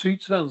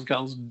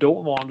Sydsvenskans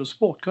dåvarande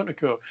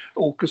sportkrönikör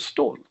Åke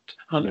Stolt.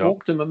 Han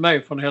åkte med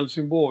mig från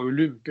Helsingborg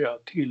Olympia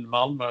till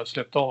Malmö och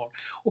släppte av.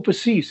 Och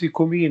precis vi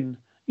kom in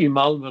i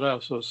Malmö där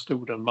så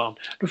stod en man.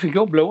 Då fick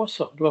jag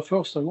blåsa. Det var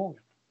första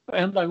gången.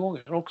 Enda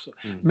gången också.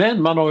 Mm.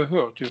 Men man har ju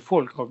hört ju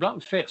folk har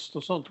ibland fest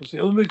och sånt och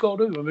säger hur mycket har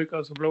du? Hur mycket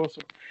alltså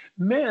blåser?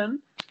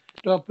 Men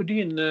då på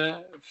din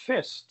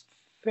fest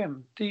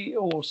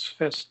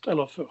 50-årsfest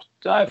eller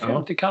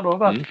 50 kan det ha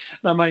varit.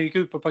 När man gick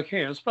ut på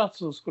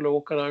parkeringsplatsen och skulle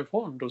åka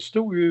därifrån då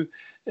stod ju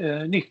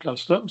Niklas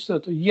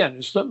Strömstedt och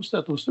Jenny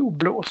Strömstedt, de stod och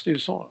blåste ju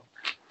sådana.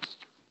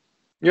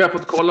 Jag har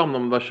fått kolla om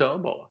de var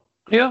körbara.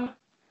 Ja,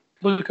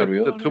 brukar du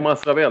göra det?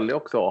 Thomas Ravelli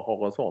också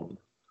har en sån.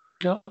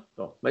 Ja.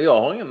 Ja. Men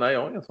jag har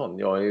ingen sån.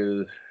 Jag är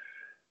ju,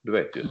 du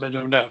vet ju. Men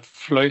de där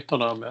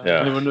flöjterna med,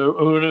 Ja.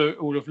 nu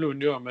Olof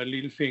Lund gör med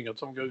lillfingret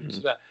som går ut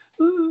sådär.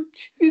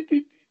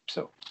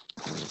 Så.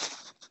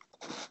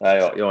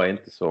 Nej, jag är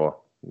inte så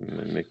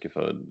mycket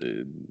för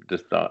det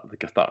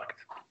starkt.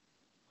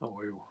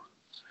 Jo.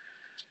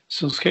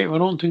 Så skrev jag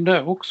någonting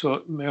där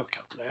också, men jag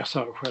kan inte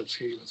läsa det själv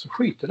skrivet, så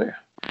skit i det.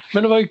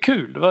 Men det var ju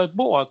kul, det var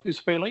bra att vi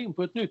spelar in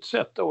på ett nytt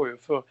sätt då ju,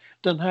 för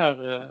den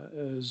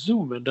här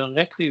zoomen, den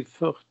räckte i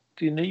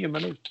 49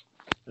 minuter.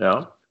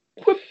 Ja,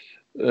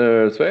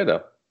 så är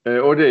det.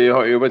 Och det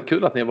har ju varit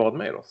kul att ni har varit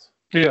med oss.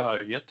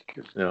 Ja,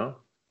 jättekul. Ja.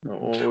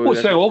 Och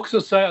så jag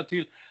också säga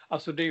till,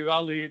 alltså det är ju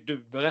aldrig, du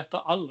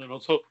berättar aldrig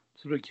något så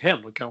det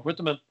händer kanske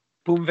inte, men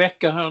på en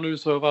vecka här nu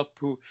så har jag varit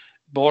på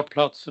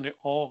badplatsen i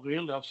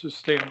Arild av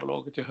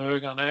Systembolaget i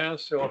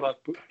Höganäs. Jag har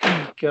varit på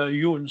Ica i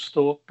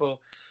Jonstorp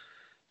och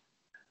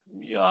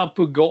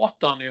på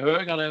gatan i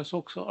Höganäs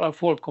också. Där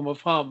folk kommer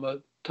fram och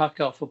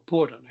tackar för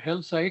podden.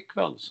 Hälsa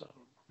ikväll.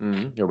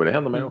 Ja, men det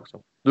händer mig också.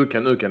 Nu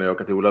kan jag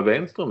åka till Ola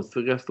Wenströms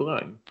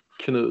restaurang.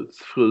 Knuts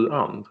fru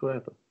Ann, tror jag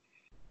heter.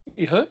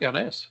 I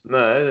Höganäs?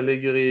 Nej, det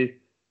ligger i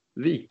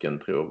Viken,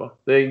 tror jag, va?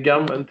 Det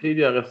är en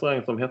tidigare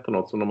restaurang som heter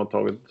något som de har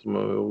tagit, som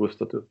har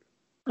rustat upp.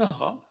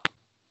 Jaha.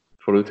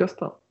 Får du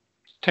testa?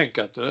 Tänk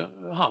att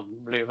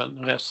han blev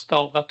en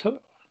restauratör.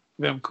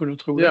 Vem kunde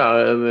tro det?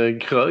 Ja, en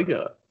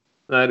krögare.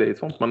 Nej, det är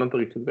sånt man inte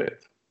riktigt vet.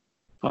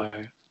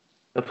 Nej.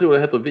 Jag tror det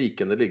heter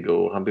Viken det ligger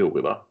och han bor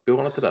i, va? Bor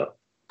han inte där?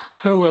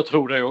 Jo, jag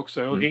tror det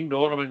också. Jag ringde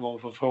honom en gång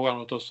för att fråga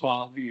något och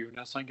sa att vi är ju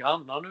nästan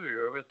grannar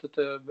nu. Jag vet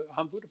inte,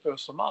 han bodde på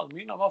Östermalm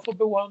innan. Varför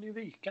bor han i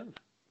Viken?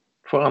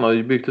 För han har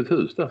ju byggt ett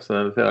hus där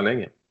sedan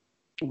länge.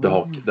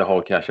 Det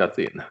har cashats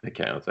in, det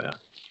kan jag säga.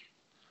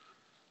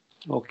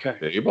 Okej.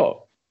 Det är ju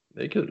bra.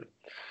 Det är kul.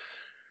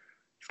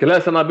 Ska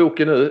läsa den här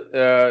boken nu.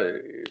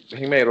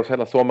 Häng med oss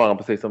hela sommaren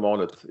precis som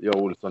vanligt. Jag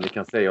och Olsson, ni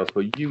kan se oss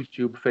på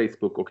YouTube,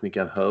 Facebook och ni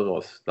kan höra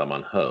oss där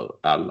man hör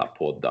alla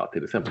poddar.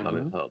 Till exempel när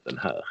ni hör den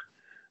här.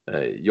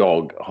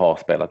 Jag har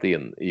spelat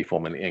in i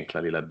form av en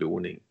enkla lilla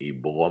doning i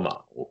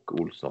Bromma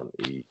och Olsson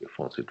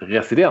från sitt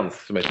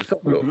residens som heter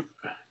Solo.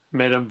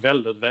 Med en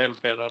väldigt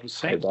välbäddad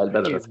säng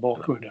i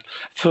bakgrunden.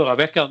 Förra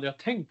veckan, jag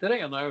tänkte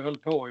det när jag höll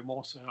på i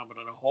morse här med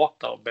den och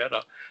hatar att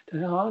bädda.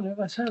 Ja, det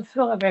var så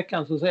förra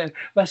veckan så säger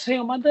vad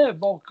ser man där i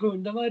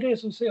bakgrunden? Vad är det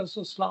som ser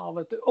så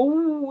slarvigt?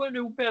 En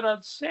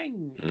obäddad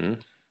säng!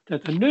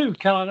 Nu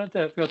kan han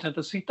inte, för jag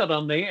tänkte sitta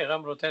där nere,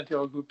 men då tänkte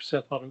jag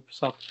sätta upp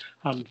så att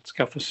han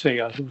ska få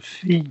se hur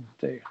fint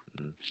det är.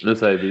 Nu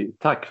säger vi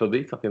tack för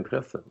visat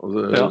intresse och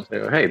så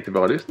säger jag hej till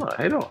våra lyssnare.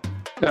 Hej då!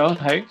 Ja,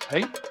 hej.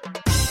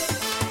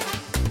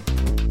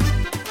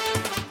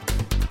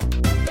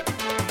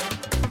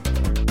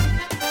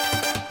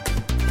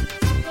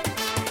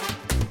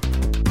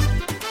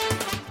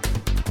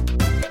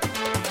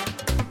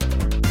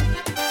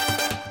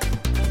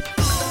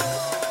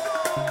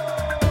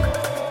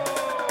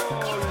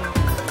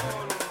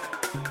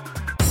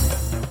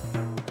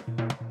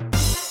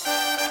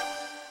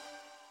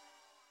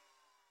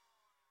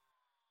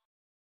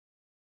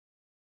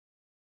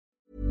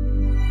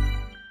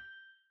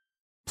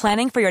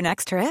 Planning for your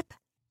next trip?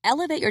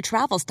 Elevate your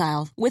travel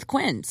style with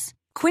Quince.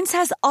 Quince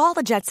has all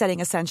the jet-setting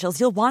essentials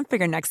you'll want for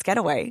your next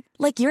getaway,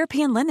 like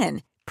European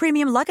linen,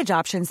 premium luggage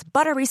options,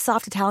 buttery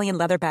soft Italian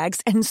leather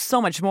bags, and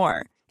so much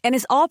more. And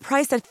is all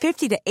priced at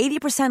 50 to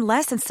 80%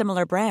 less than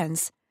similar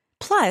brands.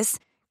 Plus,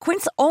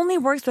 Quince only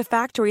works with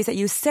factories that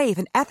use safe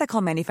and ethical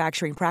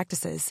manufacturing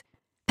practices.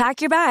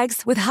 Pack your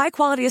bags with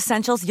high-quality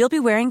essentials you'll be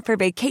wearing for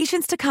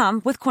vacations to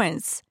come with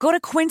Quince. Go to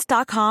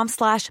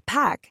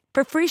quince.com/pack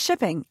for free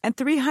shipping and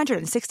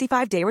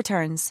 365-day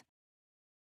returns.